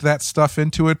inject that stuff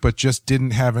into it, but just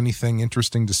didn't have anything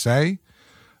interesting to say.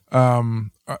 I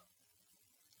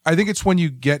think it's when you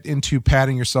get into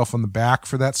patting yourself on the back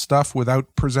for that stuff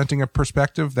without presenting a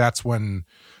perspective, that's when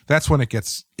it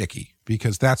gets icky,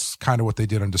 because that's kind of what they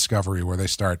did on Discovery, where they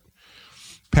start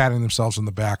patting themselves on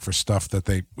the back for stuff that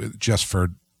they just for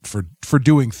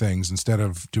doing things instead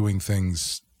of doing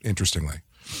things interestingly.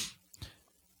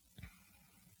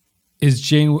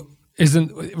 Isn't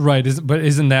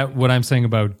that what I'm saying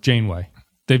about Janeway?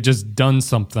 They've just done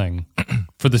something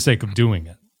for the sake of doing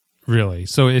it, really.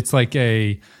 So it's like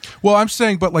well, I'm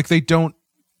saying, but like they don't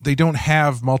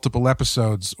have multiple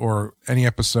episodes or any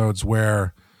episodes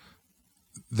where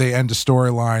they end a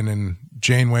storyline and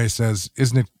Janeway says,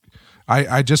 "Isn't it?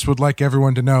 I just would like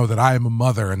everyone to know that I am a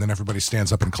mother," and then everybody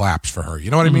stands up and claps for her.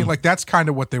 You know what I mean? Like that's kind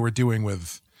of what they were doing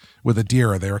with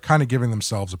Adira. They were kind of giving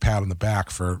themselves a pat on the back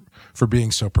for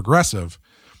being so progressive.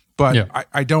 But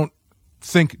I don't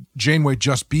think Janeway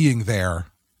just being there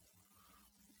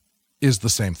is the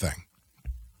same thing.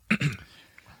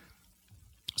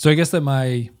 So I guess that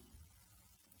my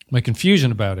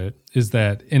confusion about it is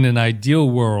that in an ideal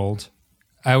world,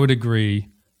 I would agree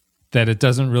that it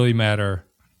doesn't really matter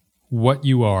what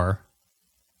you are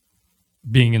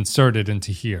being inserted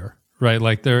into here, right?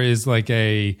 Like there is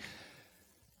a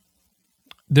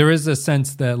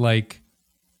sense that like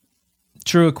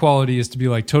true equality is to be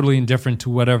like totally indifferent to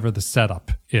whatever the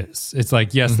setup is. It's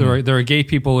like, yes, there are gay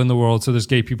people in the world, so there's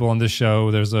gay people on this show.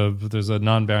 There's a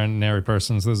non-binary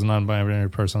person, so there's a non-binary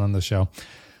person on the show.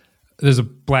 There's a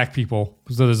black people,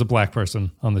 so there's a black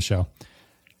person on the show.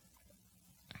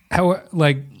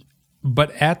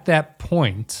 But at that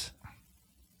point,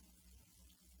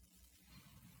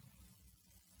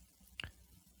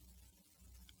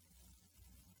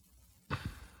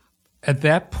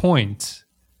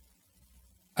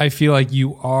 I feel like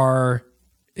you are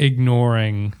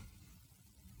ignoring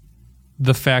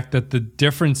the fact that the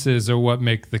differences are what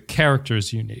make the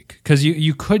characters unique. Because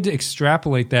you could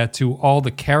extrapolate that to all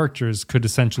the characters could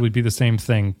essentially be the same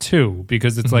thing too,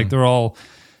 because it's like they're all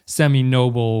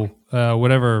semi-noble,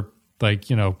 semi-hero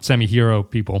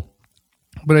people.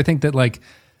 But I think that like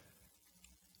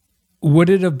would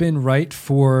it have been right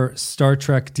for Star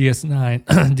Trek DS9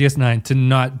 DS9 to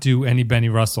not do any Benny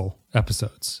Russell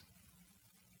episodes?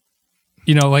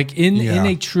 You know, like in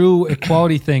a true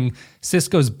equality thing,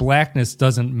 Sisko's blackness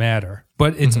doesn't matter,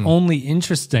 but it's only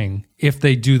interesting if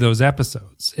they do those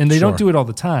episodes. And they don't do it all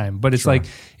the time, but it's like,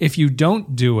 if you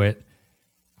don't do it,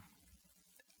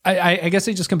 I guess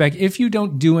I just come back. If you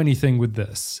don't do anything with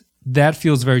this, that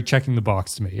feels very checking the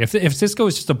box to me. If Sisko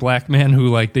is just a black man who,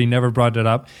 like, they never brought it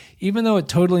up, even though it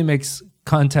totally makes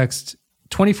context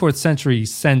 24th century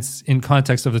sense in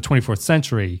context of the 24th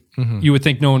century, you would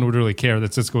think no one would really care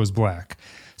that Sisko is black.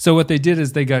 So what they did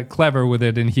is they got clever with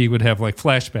it, and he would have like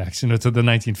flashbacks, to the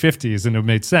 1950s, and it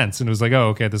made sense. And it was like, oh,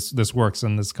 okay, this works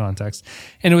in this context.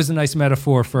 And it was a nice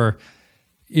metaphor for,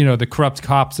 the corrupt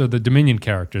cops or the Dominion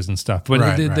characters and stuff.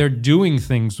 But they're doing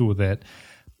things with it.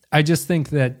 I just think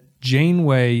that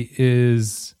Janeway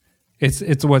is...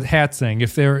 It's what Hat's saying.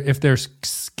 If they're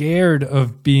scared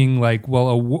of being like,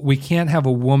 well, we can't have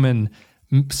a woman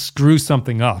screw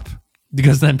something up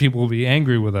because then people will be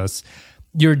angry with us.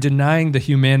 You're denying the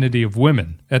humanity of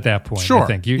women at that point. Sure. I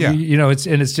think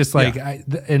it's just like, I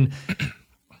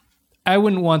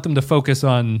wouldn't want them to focus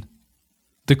on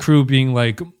the crew being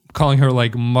like calling her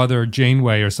like Mother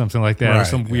Janeway or something like that, or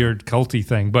some weird culty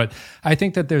thing. But I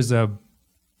think that there's a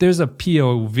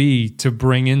POV to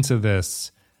bring into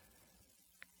this.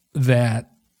 That,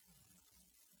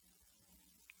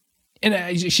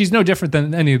 and she's no different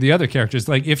than any of the other characters.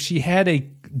 Like, if she had a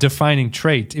defining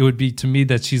trait, it would be, to me,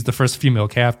 that she's the first female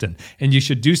captain, and you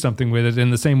should do something with it in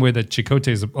the same way that Chakotay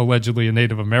is allegedly a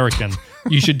Native American.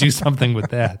 You should do something with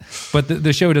that. But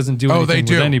the show doesn't do anything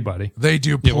with anybody. They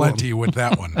do plenty with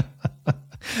that one.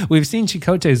 We've seen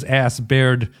Chakotay's ass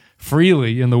bared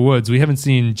freely in the woods. We haven't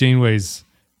seen Janeway's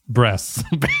breasts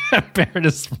bared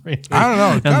as freely. I don't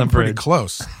know. It's gotten pretty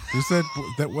close. Is that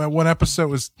one episode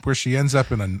was where she ends up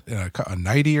in a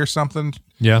nightie or something?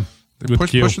 Yeah, they're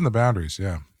pushing the boundaries.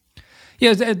 Yeah,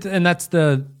 and that's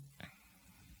the.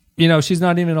 She's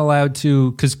not even allowed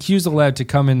to, because Q's allowed to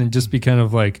come in and just be kind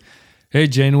of like, "Hey,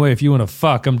 Janeway, if you want to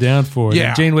fuck, I'm down for it." Yeah.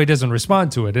 And Janeway doesn't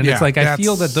respond to it, and it's like, I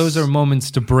feel that those are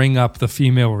moments to bring up the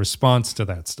female response to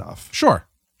that stuff. Sure.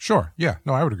 Yeah,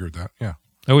 no, I would agree with that. Yeah,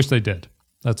 I wish they did.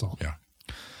 That's all. Yeah.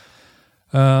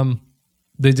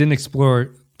 They didn't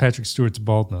explore Patrick Stewart's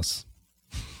baldness.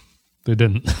 They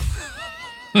didn't.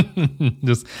 I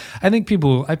think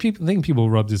people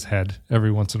rubbed his head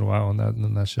every once in a while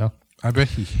in that show. I bet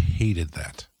he hated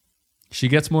that. She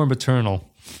gets more maternal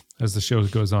as the show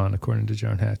goes on, according to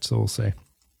Joan Hatch. So we'll say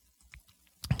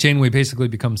Janeway basically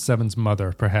becomes Seven's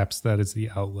mother. Perhaps that is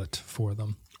the outlet for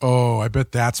them. Oh, I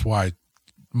bet that's why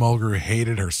Mulgrew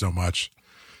hated her so much.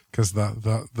 Because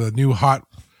the new hot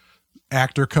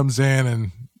actor comes in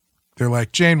and they're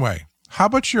like, Janeway, how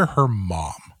about you're her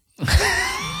mom?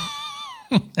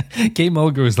 Kate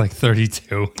Mulgrew is like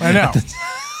 32. I know.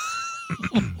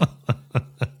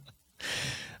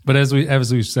 But as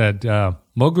we've said,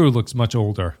 Mulgrew looks much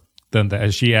older than that.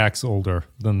 As she acts older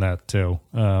than that too.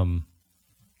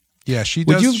 Yeah, she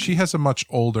does. She has a much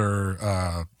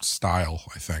older style,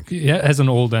 I think. Yeah, it has an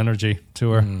old energy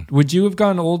to her. Mm. Would you have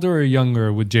gone older or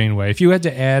younger with Janeway? If you had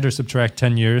to add or subtract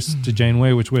 10 years to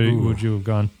Janeway, which way would you have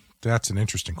gone? That's an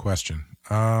interesting question.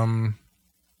 I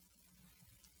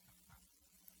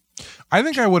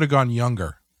think I would have gone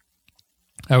younger.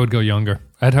 I would go younger.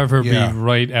 I'd have her be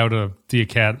right out of the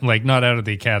academy, like not out of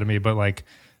the academy, but like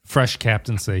fresh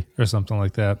captaincy or something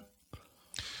like that.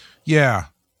 Yeah.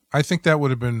 I think that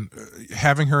would have been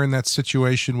having her in that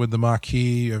situation with the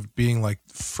Maquis of being like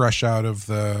fresh out of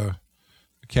the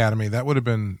academy. That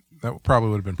probably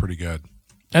would have been pretty good.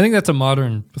 I think that's a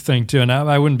modern thing too, and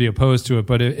I wouldn't be opposed to it.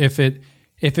 But if it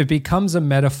becomes a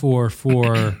metaphor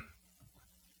for,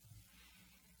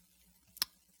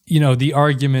 the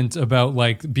argument about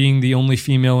like being the only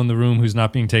female in the room who's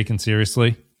not being taken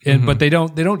seriously. But they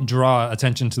don't draw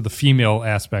attention to the female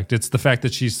aspect. It's the fact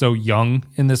that she's so young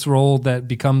in this role that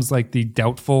becomes like the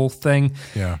doubtful thing.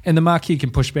 Yeah. And the Maquis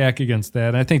can push back against that.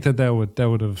 And I think that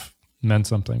would have meant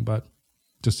something, but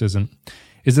just isn't.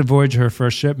 Is it Voyager her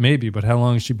first ship? Maybe, but how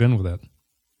long has she been with it?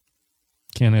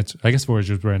 Can't answer. I guess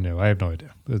Voyager's brand new. I have no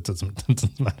idea. It doesn't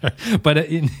matter. But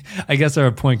I guess our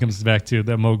point comes back to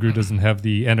that Mulgrew doesn't have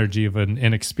the energy of an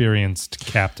inexperienced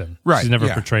captain. Right. She's never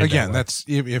portrayed again, that way. That's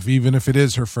even if it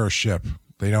is her first ship,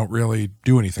 they don't really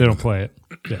do anything. They don't play it.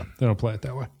 Yeah, they don't play it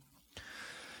that way.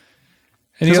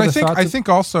 I think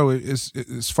also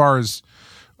as far as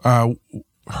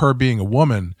her being a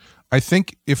woman, I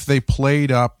think if they played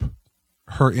up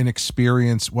her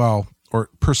inexperience, or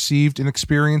perceived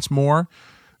inexperience more,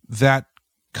 that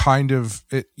kind of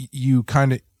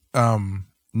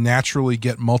naturally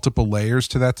get multiple layers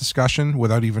to that discussion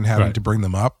without even having to bring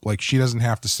them up. Like she doesn't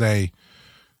have to say,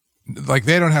 like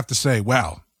they don't have to say,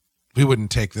 well, we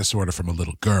wouldn't take this order from a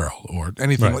little girl or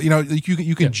anything. Right. You know,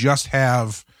 you can just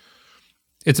have.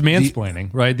 It's mansplaining,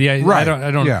 right? Right.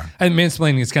 I don't. Yeah. And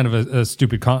mansplaining is kind of a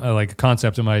stupid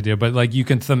concept in my idea, but like you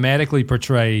can thematically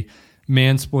portray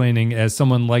mansplaining as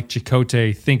someone like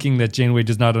Chakotay thinking that Janeway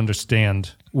does not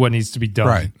understand what needs to be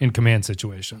done in command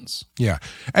situations. Yeah,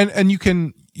 and you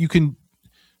can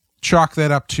chalk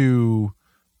that up to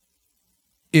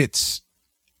it's.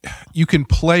 You can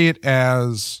play it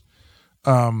as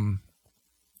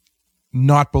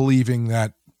not believing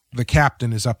that the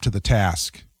captain is up to the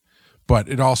task, but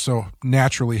it also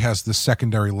naturally has this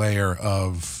secondary layer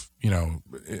of, you know,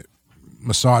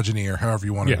 misogyny or however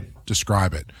you want to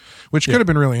describe it, which could have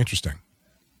been really interesting.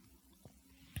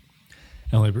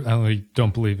 I only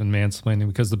don't believe in mansplaining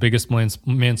because the biggest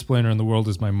mansplainer in the world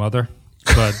is my mother,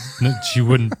 but she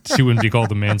wouldn't be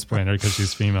called a mansplainer because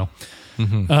she's female.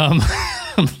 Mm-hmm.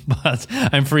 But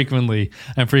I'm frequently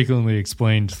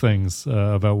explained things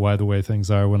about why the way things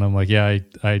are when I'm like, yeah,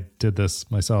 I did this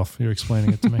myself. You're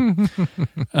explaining it to me.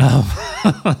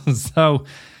 So,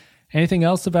 anything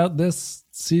else about this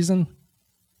season?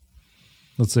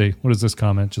 Let's see. What is this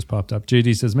comment just popped up?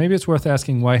 JD says, maybe it's worth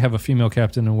asking why have a female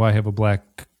captain and why have a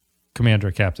black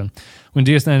commander captain. When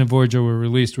DS9 and Voyager were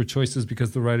released, were choices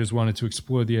because the writers wanted to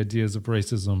explore the ideas of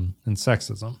racism and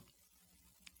sexism.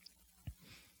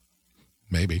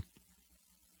 Maybe.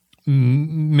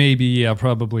 Maybe, yeah,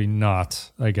 probably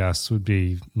not, I guess, would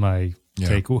be my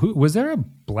take. Was there a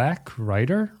black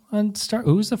writer on Star?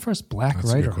 Who was the first black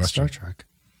writer on Star Trek?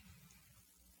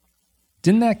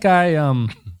 Didn't that guy,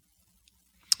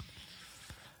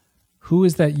 who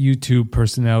is that YouTube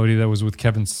personality that was with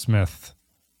Kevin Smith?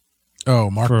 Oh,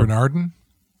 Mark Bernardin?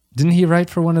 Didn't he write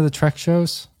for one of the Trek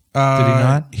shows? Did he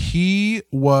not? He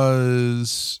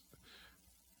was...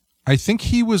 I think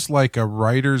he was like a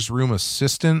writer's room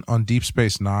assistant on Deep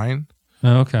Space Nine.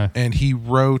 Oh, okay. And he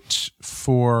wrote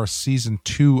for season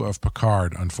 2 of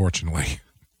Picard, unfortunately.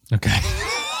 Okay.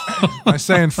 I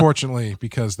say unfortunately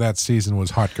because that season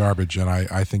was hot garbage, and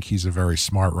I think he's a very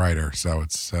smart writer, so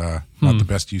it's not the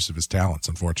best use of his talents,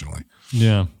 unfortunately.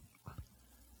 Yeah.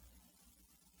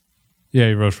 Yeah,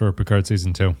 he wrote for Picard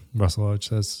season 2, Russell Hodge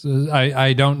says.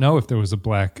 I don't know if there was a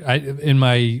black...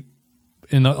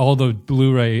 In all the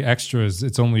Blu-ray extras,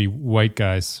 it's only white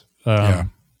guys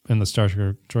in the Star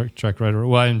Trek writer.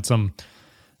 Well, and some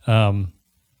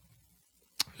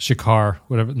Shakar,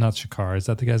 whatever, not Shakar. Is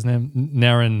that the guy's name?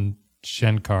 Naren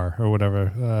Shankar or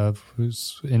whatever,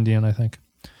 who's Indian, I think.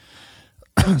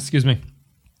 Excuse me.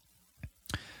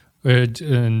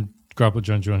 And Grapple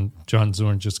John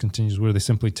Zorn just continues, were they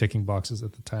simply ticking boxes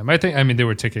at the time? I mean, they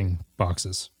were ticking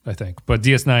boxes, I think. But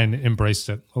DS9 embraced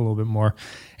it a little bit more.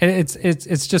 And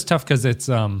it's just tough because it's...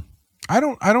 I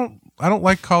don't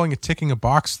like calling it ticking a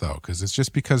box, though, because it's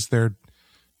just because they're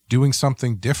doing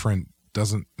something different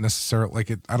doesn't necessarily...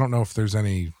 like it. I don't know if there's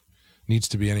needs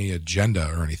to be any agenda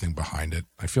or anything behind it.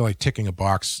 I feel like ticking a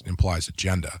box implies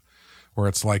agenda, where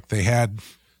it's like they had...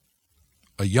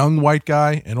 a young white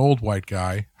guy, an old white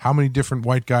guy. How many different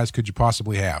white guys could you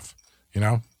possibly have? You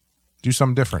know, do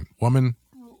something different. Woman.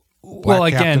 Well,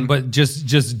 again, captain. but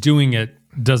just doing it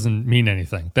doesn't mean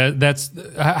anything. That's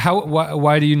how.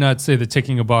 Why do you not say the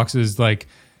ticking a box is like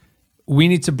we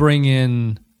need to bring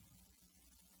in?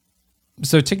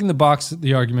 So ticking the box,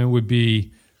 the argument would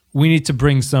be we need to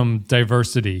bring some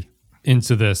diversity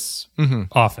into this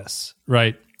office,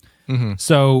 right? Mm-hmm.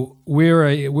 So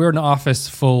we're an office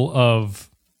full of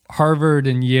Harvard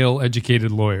and Yale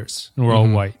educated lawyers, and we're all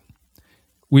white.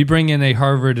 We bring in a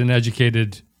Harvard and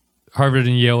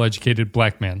Yale educated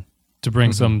black man to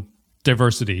bring some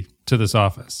diversity to this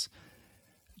office.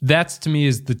 That's to me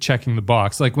is the checking the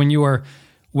box. Like when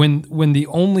the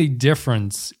only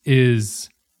difference is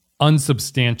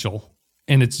unsubstantial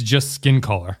and it's just skin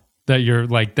color that you're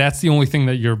like, that's the only thing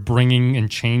that you're bringing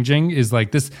and changing is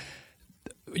like this.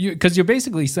 Because you're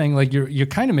basically saying like you're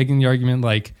kind of making the argument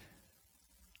like,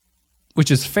 which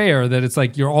is fair, that it's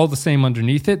like you're all the same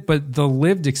underneath it, but the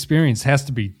lived experience has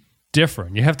to be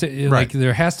different. You have to like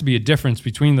there has to be a difference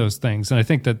between those things, and I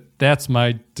think that's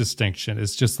my distinction.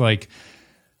 It's just like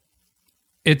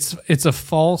it's a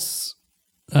false.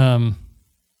 You're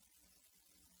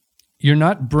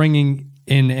not bringing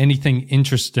in anything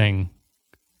interesting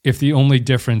if the only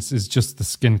difference is just the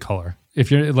skin color.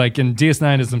 If you're like in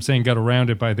DS9, as I'm saying, got around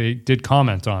it by they did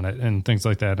comment on it and things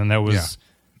like that. And that was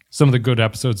some of the great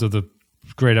episodes of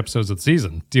the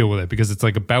season deal with it because it's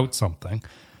like about something.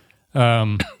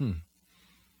 But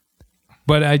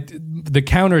the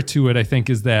counter to it, I think,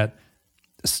 is that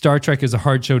Star Trek is a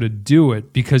hard show to do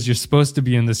it because you're supposed to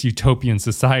be in this utopian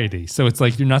society. So it's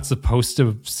like you're not supposed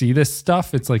to see this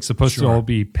stuff. It's like supposed to all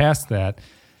be past that.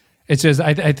 It's just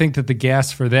I think that the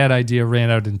gas for that idea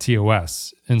ran out in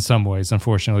TOS in some ways,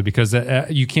 unfortunately, because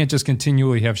you can't just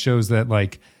continually have shows that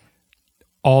like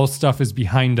all stuff is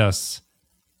behind us,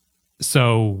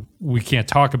 so we can't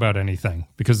talk about anything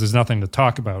because there's nothing to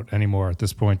talk about anymore at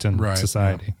this point in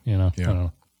society. Yeah. You know, I don't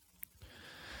know.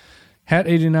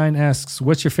 Hat89 asks,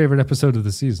 what's your favorite episode of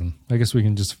the season? I guess we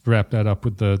can just wrap that up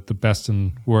with the best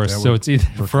and worst. So it's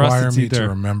either for us, it's either to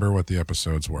remember what the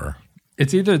episodes were.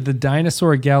 It's either the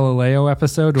Dinosaur Galileo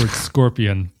episode or it's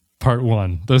Scorpion Part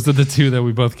 1. Those are the two that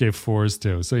we both gave 4s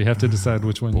to. So you have to decide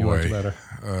which one you like better.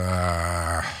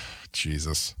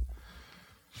 Jesus.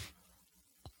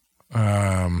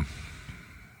 I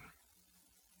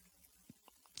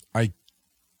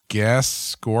guess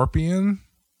Scorpion.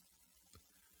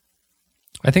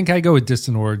 I think I go with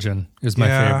Distant Origin is my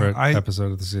favorite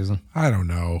episode of the season. I don't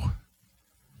know.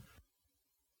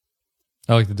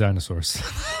 I like the dinosaurs.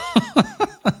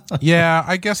 Yeah,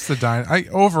 I guess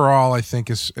overall, I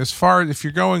think as far if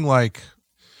you're going like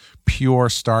pure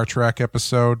Star Trek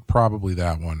episode, probably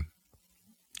that one,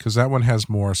 because that one has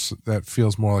more. That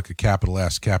feels more like a capital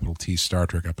S, capital T Star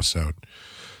Trek episode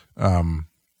than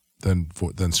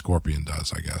Scorpion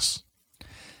does, I guess.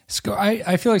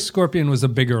 I feel like Scorpion was a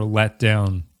bigger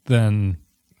letdown than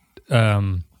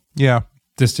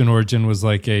Distant Origin was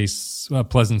like a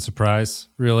pleasant surprise,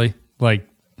 really. Like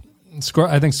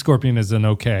I think Scorpion is an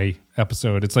okay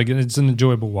episode. It's like it's an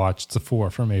enjoyable watch. It's a 4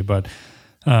 for me, but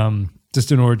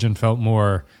Distant Origin felt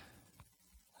more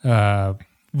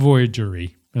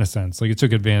Voyager-y in a sense. Like it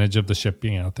took advantage of the ship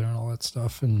being out there and all that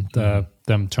stuff, and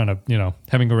them trying to,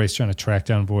 having a race trying to track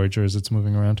down Voyager as it's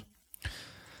moving around.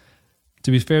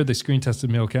 To be fair, they screen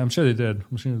tested me okay. I'm sure they did.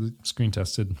 I'm sure they screen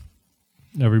tested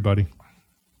everybody.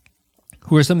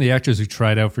 Who are some of the actors who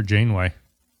tried out for Janeway?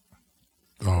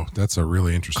 Oh, that's a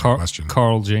really interesting question.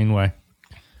 Carl Janeway.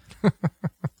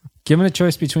 Given a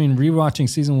choice between rewatching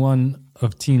season 1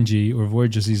 of TNG or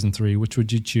Voyager season 3, which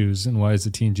would you choose, and why is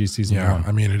it TNG season 1? Yeah,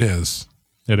 I mean it is.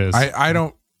 It is. I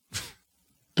don't.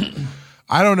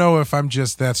 I don't know if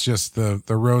that's just the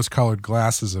rose-colored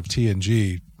glasses of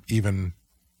TNG even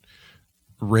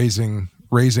raising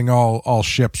all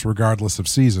ships regardless of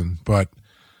season, but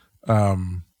I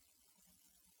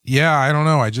don't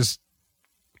know.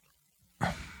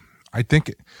 I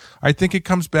think it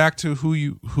comes back to who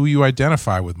you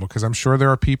identify with, because I'm sure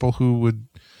there are people who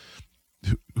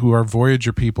are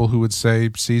Voyager people who would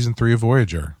say season 3 of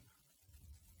Voyager.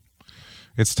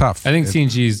 It's tough. I think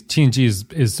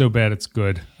TNG is so bad it's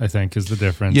good, I think, is the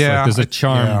difference. Yeah, like, there's a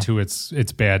charm to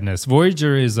its badness.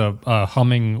 Voyager is a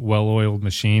humming, well-oiled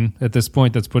machine at this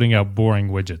point that's putting out boring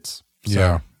widgets.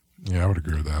 So. Yeah, I would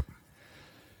agree with that.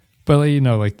 But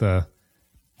like the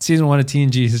season 1 of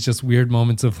TNG is just weird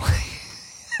moments of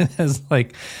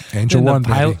like Angel One,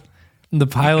 baby. The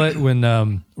pilot,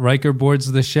 when Riker boards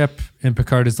the ship and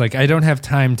Picard is like, I don't have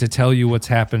time to tell you what's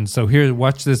happened, so here,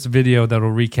 watch this video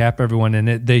that'll recap everyone.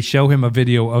 And they show him a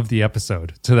video of the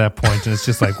episode to that point, and it's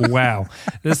just like, wow,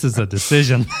 this is a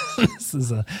decision. This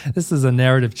is a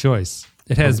narrative choice.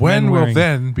 It has when will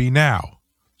then be now?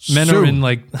 Men Soon. are in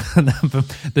like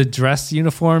the dress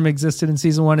uniform existed in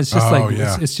season 1. It's just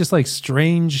it's just like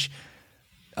strange,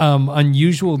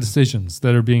 unusual decisions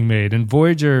that are being made, and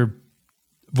Voyager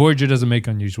doesn't make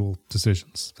unusual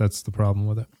decisions. That's the problem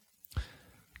with it.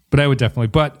 But I would definitely,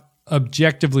 but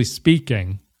objectively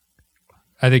speaking,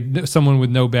 I think someone with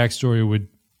no backstory would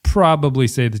probably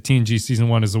say the TNG season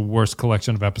 1 is a worse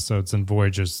collection of episodes than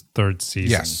Voyager's 3rd season.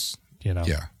 Yes.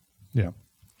 Yeah.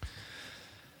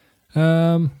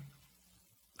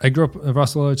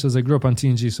 Russell Lodge says, I grew up on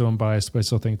TNG, so I'm biased, but I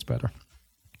still think it's better.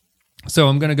 So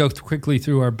I'm going to go quickly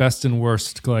through our best and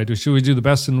worst, Clyde. Should we do the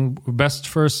best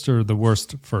first or the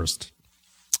worst first?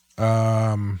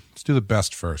 Let's do the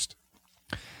best first.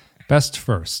 Best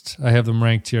first. I have them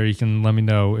ranked here. You can let me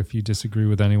know if you disagree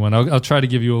with anyone. I'll try to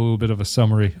give you a little bit of a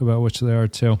summary about which they are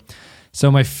too. So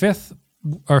our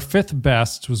fifth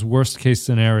best was worst case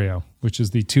scenario, which is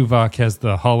the Tuvok has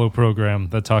the holo program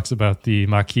that talks about the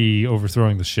Maquis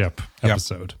overthrowing the ship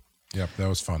episode. Yep, that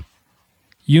was fun.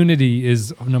 Unity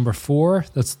is number 4.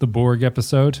 That's the Borg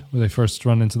episode where they first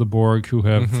run into the Borg who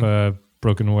have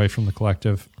broken away from the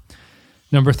collective.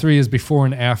 Number 3 is Before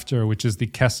and After, which is the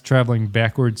Kess traveling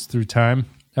backwards through time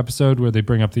episode where they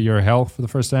bring up the Year of Hell for the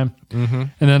first time. Mm-hmm.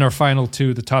 And then our final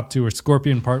 2, the top 2 are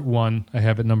Scorpion Part 1. I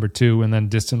have it number 2. And then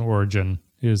Distant Origin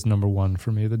is number 1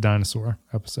 for me, the dinosaur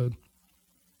episode.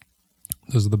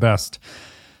 Those are the best.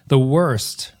 The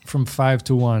worst from 5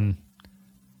 to 1.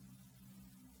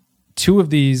 two of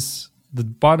these, the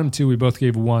bottom two, we both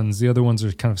gave ones. The other ones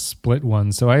are kind of split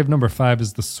ones. So I have number 5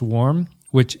 is the Swarm,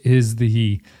 which is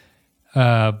the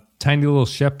tiny little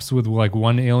ships with like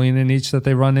one alien in each that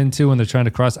they run into when they're trying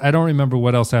to cross. I don't remember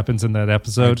what else happens in that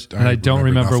episode, and I don't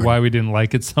remember why we didn't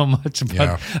like it so much,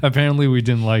 but apparently we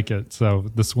didn't like it. So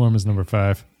the Swarm is number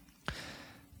 5.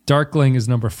 Darkling is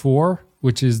number 4,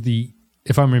 which is the,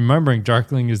 if I'm remembering,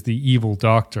 Darkling is the evil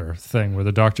doctor thing where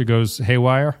the doctor goes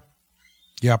haywire.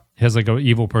 Yep. He has like an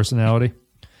evil personality.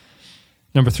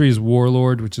 Number 3 is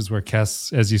Warlord, which is where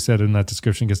Cass, as you said in that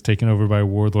description, gets taken over by a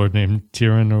warlord named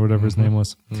Tyrion or whatever his name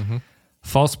was. Mm-hmm.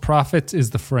 False Prophet is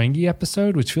the Ferengi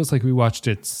episode, which feels like we watched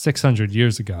it 600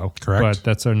 years ago. Correct. But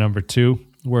that's our number 2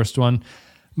 worst one.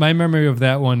 My memory of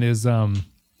that one is, I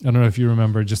don't know if you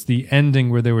remember, just the ending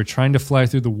where they were trying to fly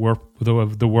through the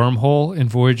wormhole, and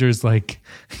Voyager's like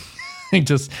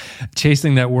just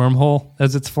chasing that wormhole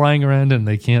as it's flying around, and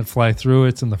they can't fly through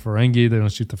it. And the Ferengi, they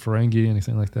don't shoot the Ferengi,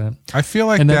 anything like that. I feel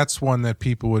like that's one that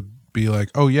people would be like,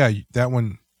 "Oh yeah, that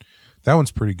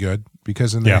one's pretty good,"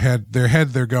 because in their head,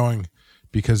 they're going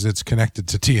because it's connected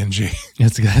to TNG.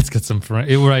 It's got some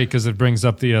Ferengi, right? Because it brings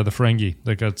up the Ferengi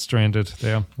that got stranded.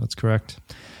 Yeah, that's correct.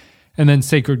 And then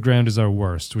Sacred Ground is our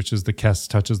worst, which is the Cass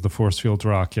touches the force field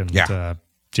rock, and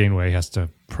Janeway has to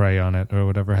pray on it or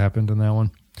whatever happened in that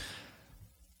one.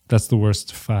 That's the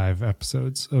worst 5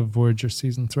 episodes of Voyager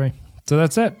Season 3. So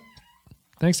that's it.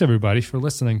 Thanks, everybody, for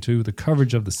listening to the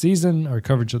coverage of the season, our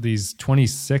coverage of these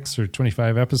 26 or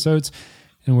 25 episodes.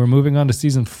 And we're moving on to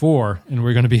Season 4, and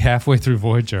we're going to be halfway through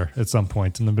Voyager at some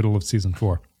point in the middle of Season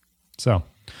 4. So,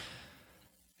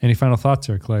 any final thoughts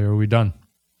here, Clay? Are we done?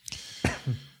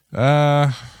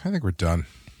 I think we're done.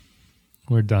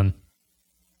 We're done.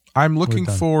 I'm looking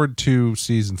forward to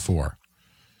Season 4.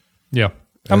 Yeah.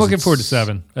 I'm looking forward to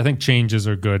 7. I think changes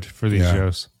are good for these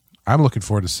shows. I'm looking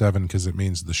forward to 7 because it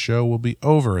means the show will be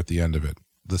over at the end of it.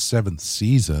 The 7th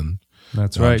season.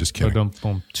 That's right. I'm just kidding.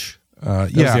 There's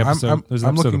an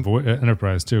episode of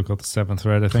Enterprise, too, called The 7th,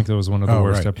 right? I think that was one of the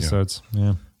worst episodes.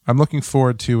 Yeah. I'm looking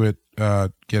forward to it,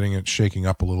 getting it shaking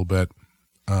up a little bit.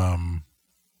 Yeah.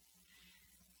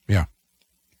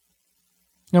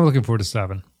 I'm looking forward to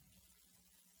 7.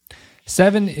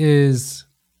 7 is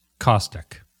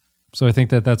caustic. So I think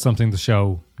that's something the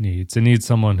show needs. It needs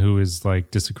someone who is like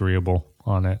disagreeable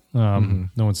on it. No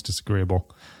one's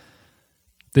disagreeable.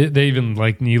 They even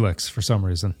like Neelix for some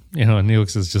reason. You know,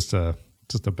 Neelix is just a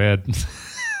bad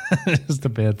just a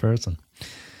bad person.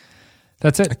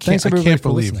 That's it. Thanks everybody. I can't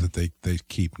believe that they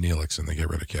keep Neelix and they get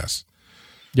rid of Cass.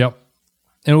 Yep.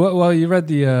 And well, you read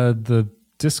the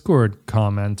Discord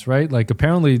comment, right? Like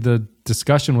apparently the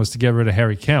discussion was to get rid of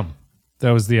Harry Kim.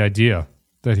 That was the idea.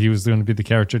 That he was going to be the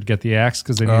character to get the axe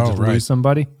because they needed to lose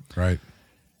somebody. Right.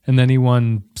 And then he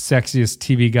won sexiest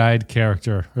TV guide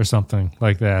character or something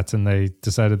like that, and they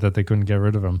decided that they couldn't get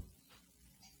rid of him.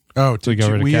 Oh,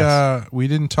 we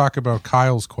didn't talk about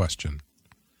Kyle's question.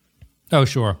 Oh,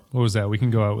 sure. What was that? We can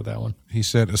go out with that one. He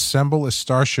said, assemble a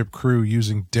starship crew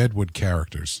using Deadwood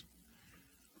characters.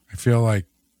 I feel like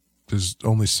there's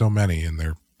only so many in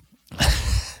there.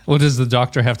 Well, does the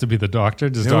Doctor have to be the Doctor?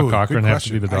 Does Doc Cochran have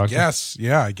to be the Doctor?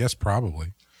 I guess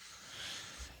probably.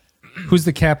 Who's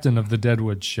the captain of the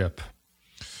Deadwood ship?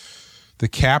 The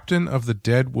captain of the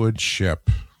Deadwood ship.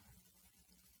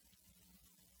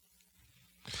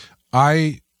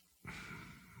 If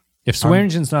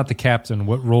Swearengen's not the captain,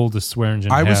 what role does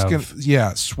Swearengen have?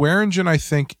 Swearengen, I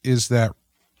think, is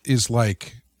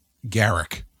like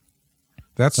Garrick.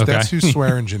 That's who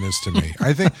Swearengen is to me.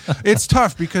 I think it's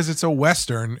tough because it's a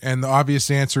Western, and the obvious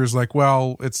answer is like,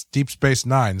 well, it's Deep Space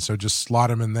Nine, so just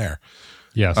slot him in there.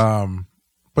 Yes.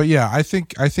 But yeah, I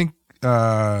think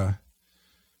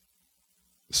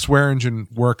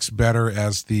Swearengen works better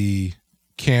as the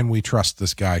can we trust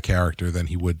this guy character than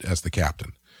he would as the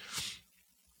captain.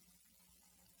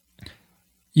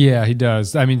 Yeah, he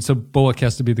does. I mean, so Bullock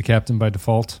has to be the captain by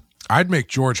default. I'd make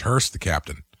George Hurst the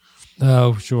captain.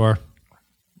 Oh, sure.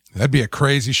 That'd be a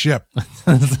crazy ship.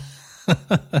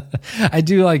 I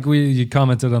do like you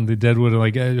commented on the Deadwood.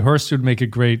 Like Hurst would make a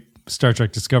great Star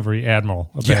Trek Discovery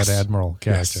admiral, bad admiral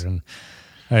character, and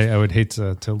I would hate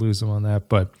to lose him on that.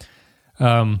 But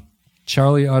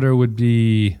Charlie Utter would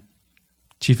be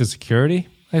chief of security.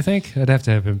 I think I'd have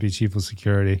to have him be chief of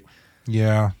security.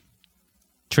 Yeah.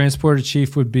 Transporter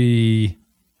chief would be.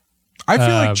 I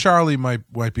feel like Charlie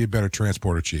might be a better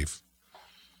transporter chief.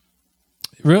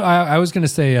 I was going to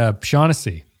say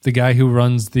Shaughnessy, the guy who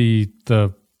runs the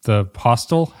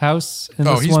hostel house.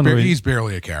 He's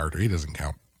barely a character. He doesn't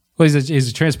count. Well, he's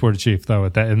a transporter chief though.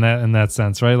 In that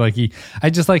sense, right? Like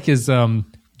I just like his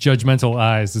judgmental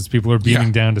eyes as people are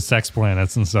beaming down to sex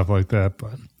planets and stuff like that.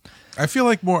 But I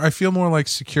feel more like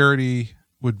security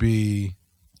would be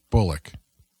Bullock.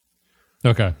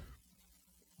 Okay.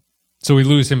 So we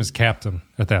lose him as captain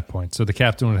at that point. So the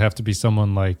captain would have to be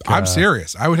someone like... I'm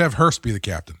serious. I would have Hearst be the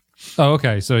captain. Oh,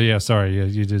 okay. So, yeah, sorry. Yeah,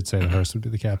 you did say that Hearst would be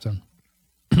the captain.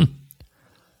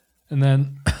 And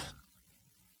then...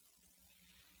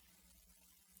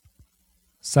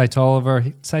 Cy Tolliver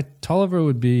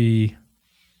would be...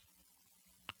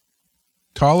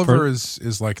 Tolliver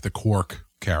is like the Quark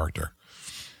character.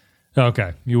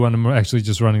 Okay. You want him actually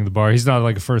just running the bar. He's not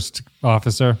like a first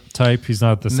officer type. He's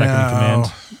not the second in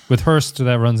command. With Hearst,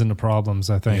 that runs into problems,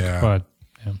 I think. Yeah. But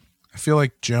yeah. I feel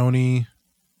like Joni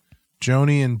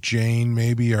and Jane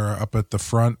maybe are up at the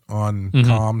front on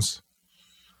comms.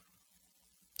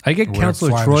 I get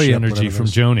Counselor Troy energy from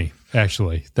Joni,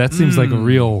 actually. That seems like a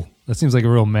real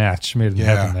match made in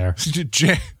heaven there.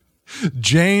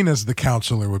 Jane as the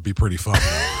counselor would be pretty fun.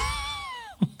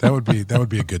 That would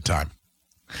be a good time.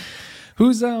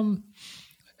 Who's the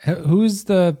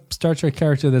Star Trek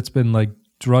character that's been like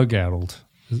drug addled?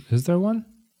 Is there one?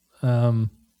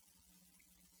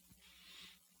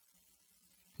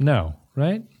 No,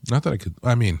 right? Not that I could.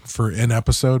 I mean, for an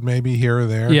episode, maybe here or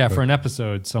there. Yeah, for an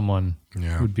episode, someone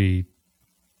would be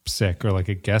sick or like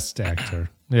a guest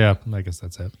actor. Yeah, I guess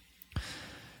that's it.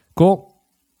 Cool.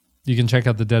 You can check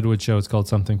out the Deadwood show. It's called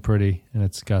Something Pretty, and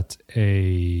it's got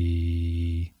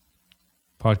a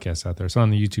podcast out there. It's on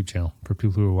the YouTube channel for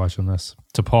people who are watching this.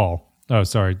 T'Pol. Oh,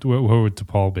 sorry. What would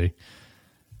T'Pol be?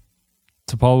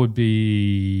 T'Pol would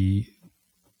be...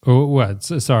 Oh, what?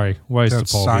 Sorry. Why is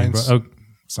T'Pol being...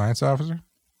 Science officer?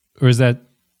 Or is that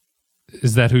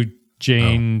who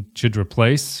Jane should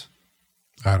replace?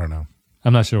 I don't know.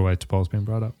 I'm not sure why T'Pol's being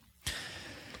brought up.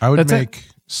 I would make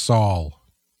Saul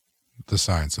the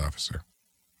science officer.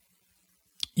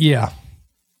 Yeah.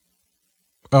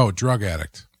 Oh, drug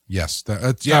addict. Yes.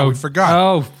 We forgot.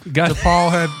 Oh, God.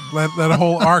 T'Pol had that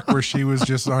whole arc where she was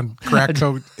just on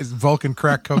Vulcan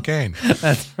crack cocaine.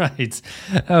 That's right.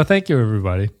 Oh, thank you,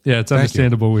 everybody. Yeah, it's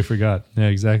understandable we forgot. Yeah,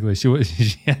 exactly. She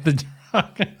had the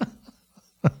drug.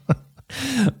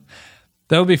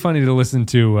 That would be funny to listen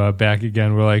to back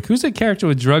again. We're like, who's a character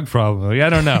with drug problem? Like, I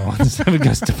don't know. Then it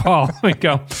goes to Paul. We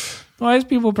go, why is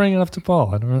people bringing up to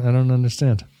Paul? I don't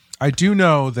understand. I do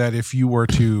know that if you were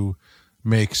to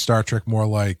make Star Trek more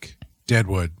like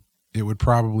Deadwood, it would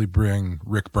probably bring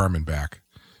Rick Berman back,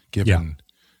 given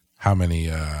how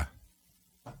many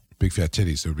big fat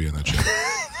titties there would be in that show.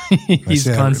 He's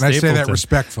Con Stapleton. I say that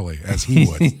respectfully, as he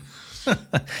would.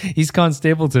 He's Con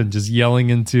Stapleton, just yelling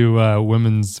into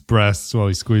women's breasts while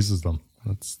he squeezes them.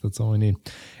 That's all we need.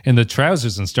 And the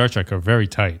trousers in Star Trek are very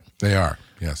tight. They are,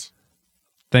 yes.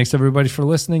 Thanks, everybody, for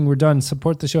listening. We're done.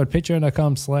 Support the show at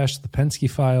patreon.com/The Penske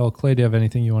File. Clay, do you have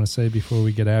anything you want to say before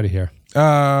we get out of here?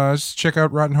 Just check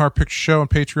out Rotten Heart Picture Show on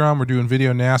Patreon. We're doing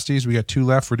Video Nasties. We got 2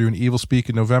 left. We're doing Evil Speak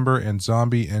in November and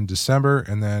Zombie in December.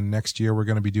 And then next year, we're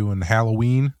going to be doing the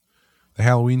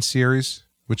Halloween series,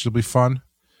 which will be fun.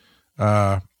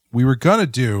 We were going to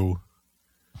do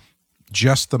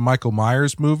just the Michael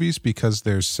Myers movies because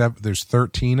there's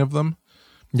 13 of them.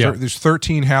 Yeah. There's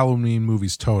 13 Halloween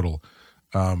movies total.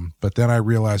 But then I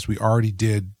realized we already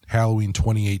did Halloween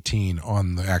 2018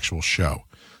 on the actual show.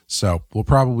 So we'll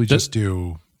probably just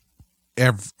do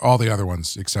all the other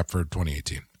ones except for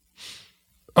 2018.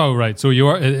 Oh, right. So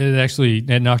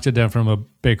it knocked it down from a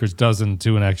baker's dozen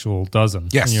to an actual dozen.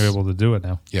 Yes. And you're able to do it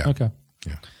now. Yeah. Okay.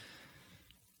 Yeah.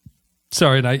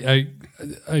 Sorry, and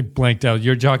I blanked out.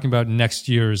 You're talking about next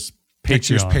year's Patreon. Next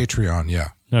year's Patreon, yeah.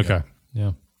 Okay.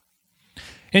 Yeah.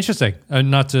 Interesting.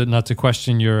 Not to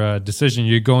question your decision.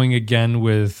 You're going again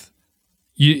with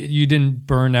you didn't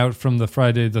burn out from the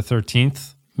Friday the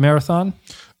 13th marathon?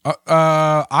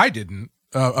 I didn't.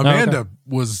 Amanda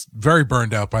was very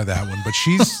burned out by that one, but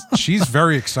she's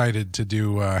very excited to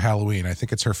do Halloween. I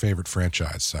think it's her favorite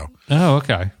franchise. So. Oh,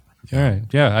 okay. Yeah. All right.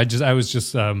 Yeah. I was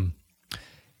just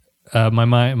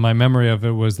my memory of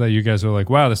it was that you guys were like,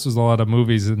 wow, this was a lot of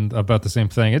movies and about the same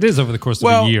thing. It is over the course of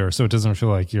a year, so it doesn't feel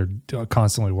like you're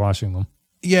constantly watching them.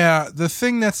 Yeah, the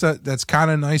thing that's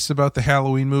kind of nice about the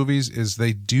Halloween movies is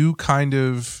they do kind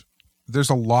of, there's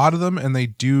a lot of them and they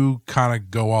do kind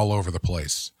of go all over the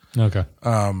place. Okay.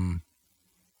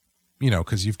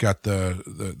 Because you've got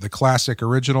the classic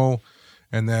original,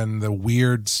 and then the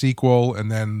weird sequel,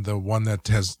 and then the one that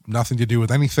has nothing to do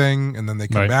with anything, and then they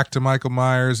come back to Michael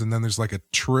Myers, and then there's like a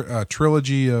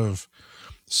trilogy of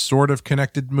sort of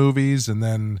connected movies, and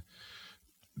then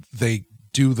they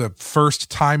do the first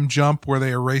time jump where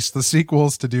they erase the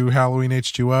sequels to do Halloween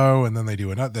H2O, and then they do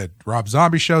another. That Rob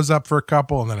Zombie shows up for a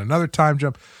couple, and then another time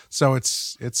jump. So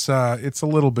it's a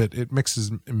little bit. It mixes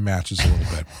and matches a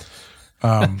little bit.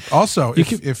 Also,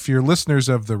 if you're listeners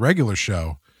of the regular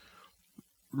show,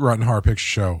 Rotten Horror Picture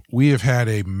Show, we have had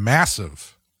a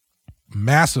massive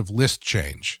list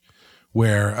change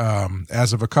where,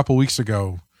 as of a couple weeks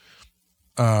ago,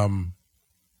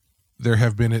 there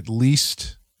have been at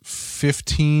least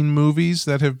 15 movies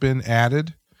that have been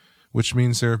added, which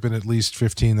means there have been at least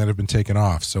 15 that have been taken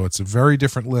off. So it's a very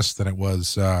different list than it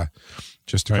was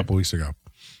just a couple weeks ago.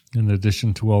 In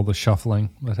addition to all the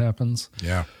shuffling that happens.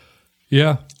 Yeah.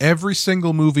 Yeah. Every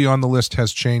single movie on the list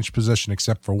has changed position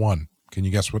except for one. Can you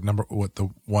guess what the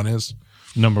one is?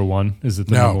 Number one. Is it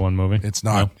the number one movie? It's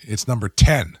not. No. It's number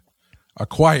 10. A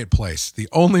Quiet Place. The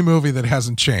only movie that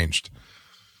hasn't changed.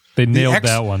 They nailed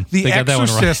that one. They got that one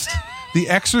right. The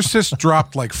Exorcist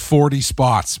dropped like 40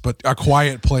 spots, but A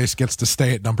Quiet Place gets to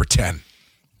stay at number 10.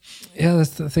 Yeah,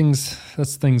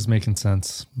 that's things making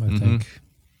sense, I think.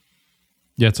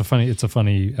 Yeah, it's a funny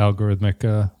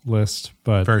algorithmic list,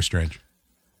 but very strange.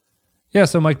 Yeah,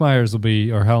 so Mike Myers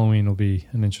Halloween will be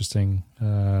an interesting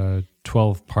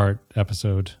 12-part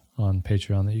episode on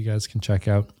Patreon that you guys can check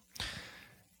out.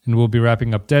 And we'll be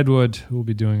wrapping up Deadwood. We'll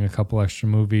be doing a couple extra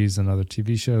movies and other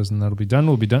TV shows, and that'll be done.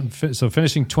 We'll be done. So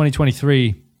finishing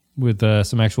 2023 with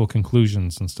some actual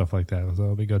conclusions and stuff like that. So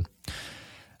that'll be good.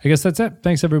 I guess that's it.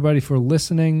 Thanks, everybody, for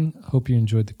listening. Hope you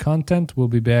enjoyed the content. We'll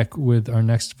be back with our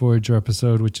next Voyager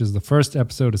episode, which is the first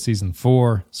episode of Season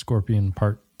 4, Scorpion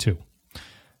Part 2.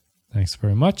 Thanks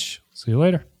very much. See you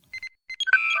later.